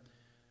them,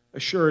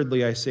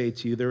 assuredly, I say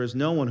to you, there is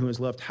no one who has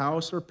left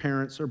house or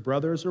parents or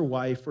brothers or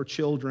wife or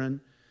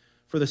children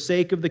for the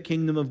sake of the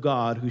kingdom of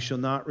God who shall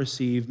not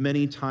receive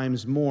many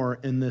times more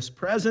in this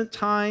present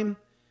time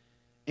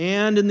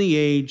and in the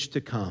age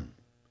to come.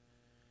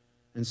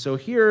 And so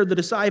here, the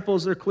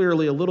disciples are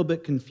clearly a little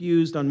bit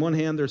confused. On one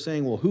hand, they're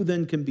saying, well, who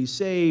then can be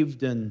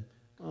saved? And,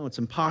 it's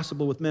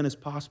impossible with men, it's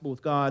possible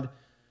with God.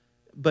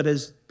 But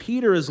as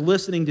Peter is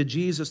listening to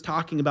Jesus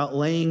talking about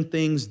laying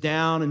things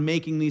down and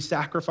making these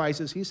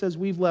sacrifices, he says,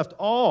 we've left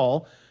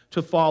all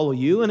to follow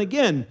you. And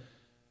again,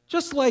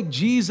 just like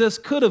Jesus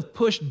could have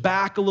pushed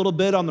back a little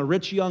bit on the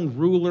rich young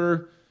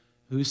ruler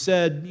who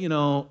said,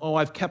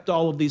 I've kept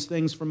all of these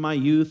things from my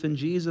youth. And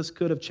Jesus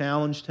could have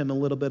challenged him a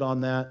little bit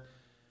on that.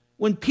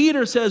 When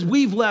Peter says,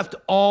 we've left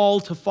all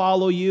to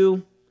follow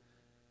you,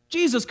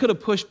 Jesus could have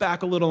pushed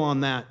back a little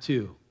on that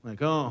too.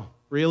 Like, oh,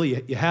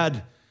 really? You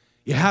had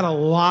a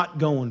lot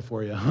going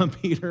for you, huh,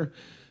 Peter?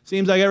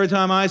 Seems like every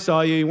time I saw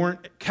you, you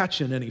weren't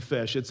catching any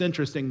fish. It's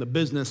interesting, the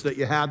business that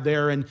you had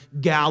there in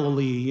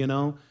Galilee,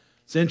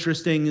 It's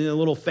interesting, the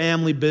little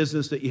family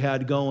business that you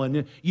had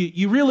going.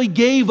 You really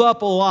gave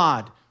up a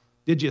lot.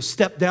 Did you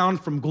step down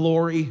from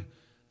glory?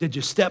 Did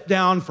you step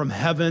down from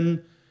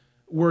heaven?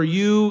 Were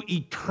you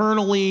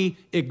eternally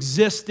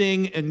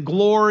existing in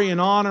glory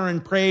and honor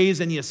and praise,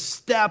 and you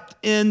stepped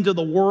into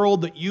the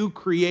world that you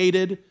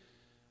created,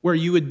 where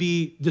you would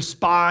be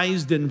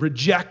despised and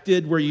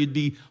rejected, where you'd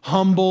be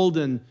humbled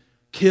and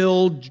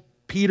killed?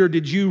 Peter,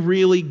 did you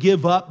really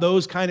give up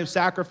those kind of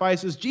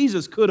sacrifices?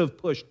 Jesus could have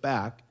pushed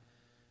back.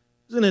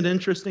 Isn't it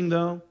interesting,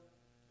 though?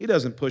 He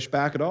doesn't push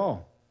back at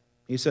all.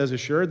 He says,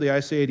 assuredly, I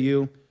say to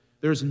you,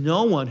 there's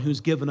no one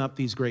who's given up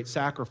these great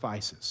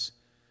sacrifices.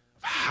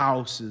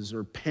 Houses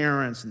or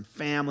parents and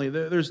family.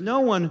 There's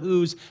no one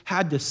who's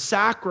had to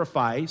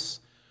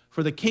sacrifice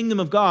for the kingdom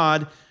of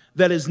God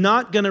that is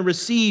not going to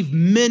receive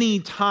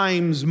many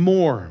times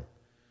more.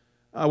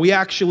 We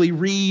actually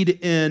read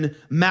in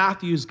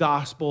Matthew's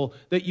gospel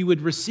that you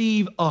would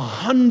receive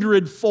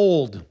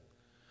 100-fold.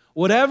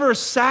 Whatever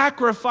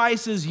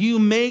sacrifices you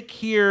make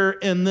here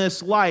in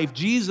this life,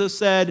 Jesus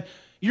said,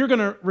 you're going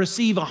to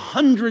receive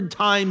 100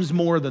 times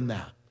more than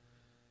that.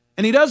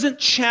 And he doesn't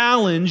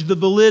challenge the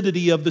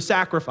validity of the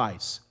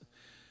sacrifice.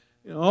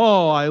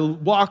 I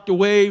walked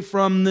away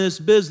from this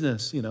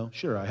business.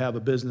 Sure, I have a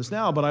business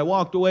now, but I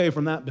walked away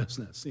from that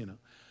business.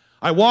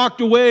 I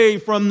walked away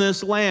from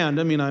this land.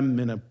 I'm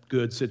in a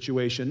good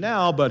situation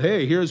now, but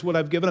hey, here's what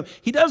I've given up.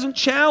 He doesn't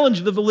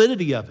challenge the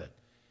validity of it.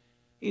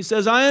 He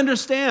says, I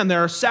understand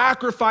there are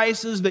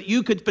sacrifices that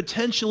you could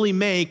potentially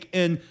make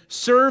in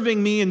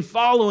serving me and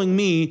following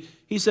me.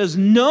 He says,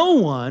 no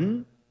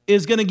one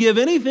is going to give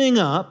anything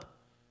up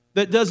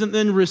that doesn't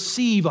then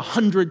receive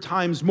 100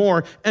 times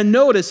more. And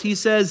notice, he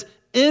says,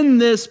 in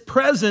this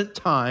present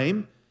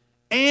time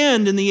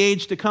and in the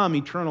age to come,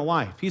 eternal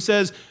life. He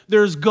says,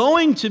 there's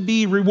going to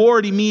be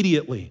reward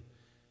immediately.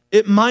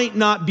 It might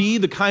not be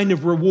the kind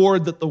of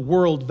reward that the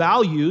world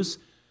values,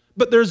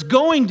 but there's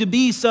going to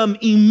be some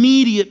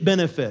immediate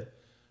benefit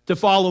to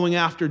following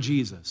after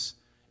Jesus,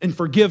 and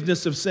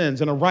forgiveness of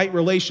sins, and a right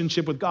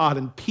relationship with God,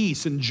 and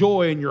peace and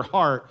joy in your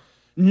heart,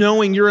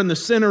 knowing you're in the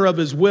center of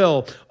His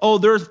will. Oh,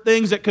 there's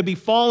things that could be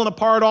falling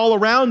apart all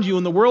around you,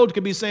 and the world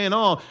could be saying,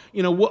 oh,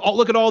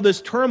 look at all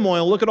this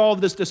turmoil, look at all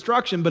this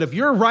destruction. But if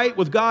you're right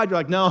with God, you're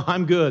like, no,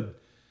 I'm good.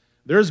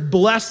 There's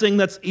blessing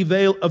that's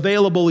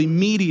available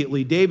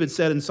immediately. David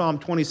said in Psalm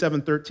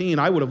 27:13,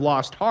 I would have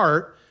lost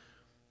heart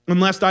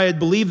unless I had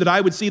believed that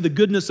I would see the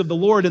goodness of the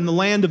Lord in the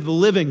land of the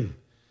living.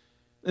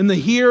 In the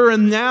here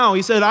and now,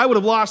 he said, I would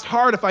have lost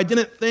heart if I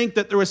didn't think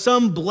that there was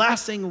some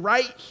blessing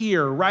right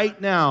here, right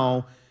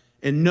now,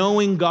 in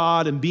knowing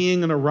God and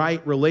being in a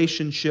right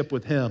relationship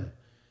with Him.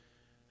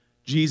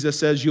 Jesus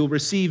says, you'll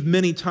receive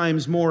many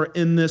times more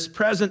in this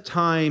present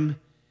time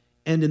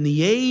and in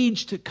the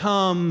age to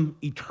come,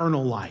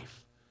 eternal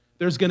life.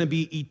 There's going to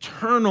be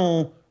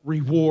eternal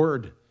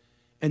reward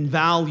and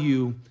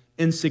value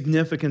and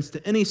significance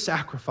to any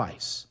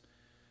sacrifice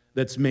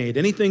that's made.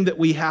 Anything that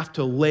we have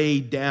to lay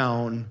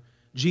down,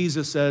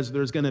 Jesus says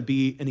there's going to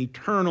be an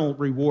eternal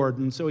reward.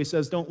 And so He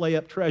says, don't lay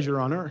up treasure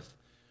on earth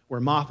where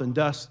moth and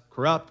dust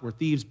corrupt, where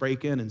thieves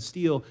break in and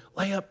steal.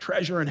 Lay up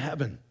treasure in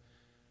heaven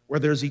where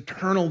there's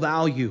eternal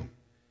value,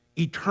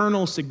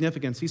 eternal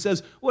significance. He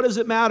says, what does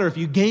it matter if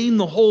you gain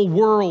the whole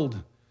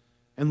world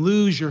and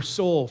lose your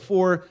soul?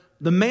 For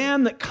the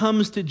man that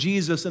comes to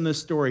Jesus in this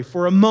story,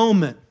 for a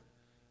moment,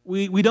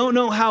 we don't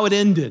know how it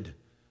ended.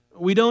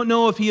 We don't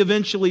know if he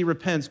eventually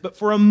repents, but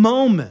for a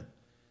moment,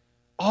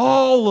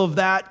 all of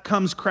that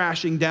comes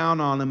crashing down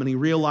on him, and he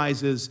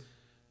realizes,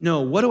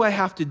 no, what do I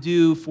have to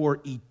do for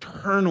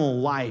eternal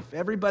life?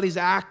 Everybody's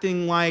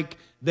acting like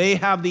they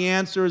have the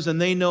answers and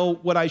they know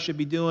what I should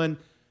be doing.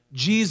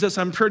 Jesus,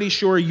 I'm pretty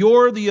sure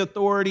you're the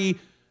authority.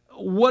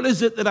 What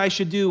is it that I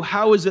should do?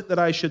 How is it that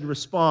I should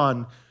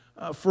respond?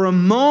 For a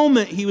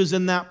moment, he was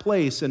in that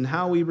place, and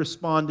how he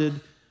responded,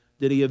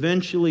 did he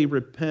eventually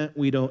repent?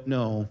 We don't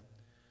know.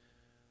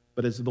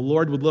 But as the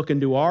Lord would look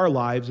into our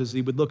lives, as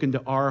He would look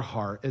into our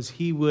heart, as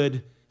He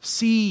would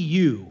see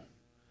you,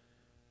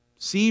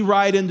 see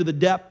right into the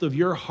depth of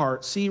your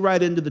heart, see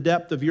right into the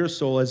depth of your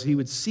soul, as He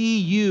would see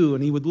you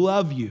and He would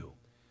love you,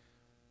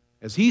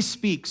 as He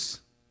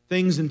speaks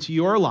things into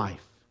your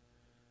life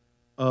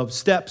of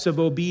steps of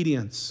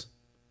obedience,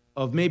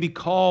 of maybe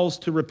calls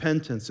to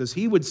repentance, as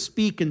He would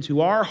speak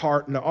into our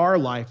heart and to our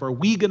life, are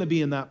we going to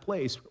be in that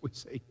place where we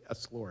say,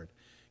 yes, Lord,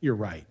 you're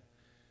right.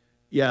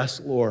 Yes,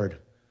 Lord,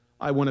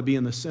 I want to be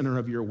in the center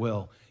of your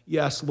will.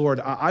 Yes, Lord,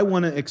 I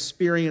want to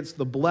experience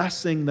the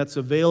blessing that's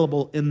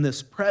available in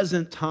this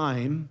present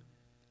time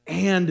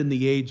and in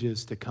the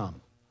ages to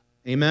come.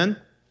 Amen?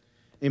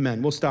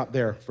 Amen. We'll stop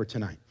there for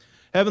tonight.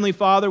 Heavenly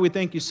Father, we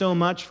thank you so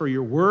much for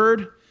your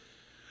word.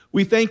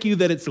 We thank you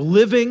that it's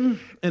living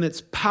and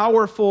it's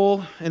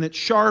powerful and it's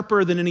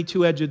sharper than any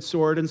two-edged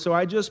sword. And so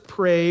I just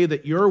pray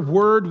that your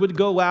word would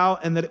go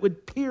out and that it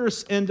would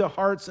pierce into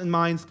hearts and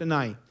minds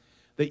tonight,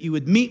 that you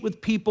would meet with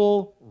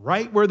people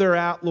right where they're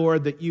at,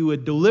 Lord, that you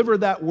would deliver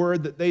that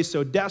word that they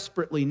so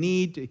desperately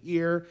need to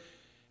hear.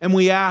 And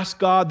we ask,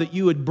 God, that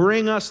you would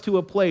bring us to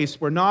a place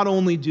where not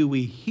only do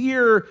we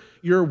hear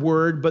your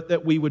word, but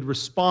that we would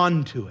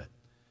respond to it.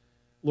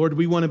 Lord,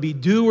 we want to be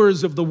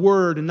doers of the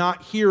word and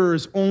not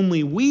hearers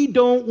only. We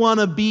don't want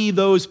to be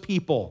those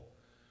people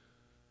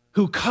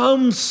who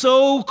come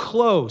so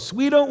close.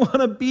 We don't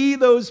want to be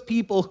those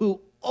people who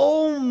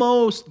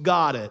almost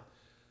got it,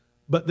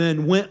 but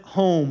then went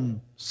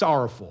home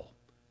sorrowful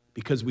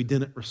because we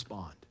didn't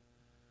respond.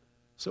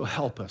 So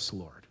help us,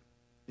 Lord,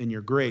 in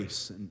your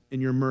grace and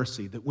in your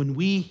mercy, that when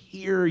we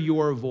hear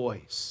your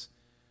voice,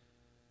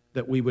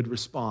 that we would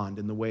respond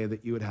in the way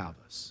that you would have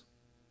us.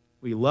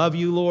 We love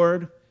you,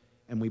 Lord,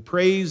 and we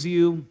praise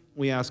you.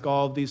 We ask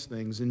all of these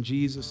things in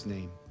Jesus'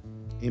 name.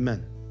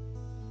 Amen.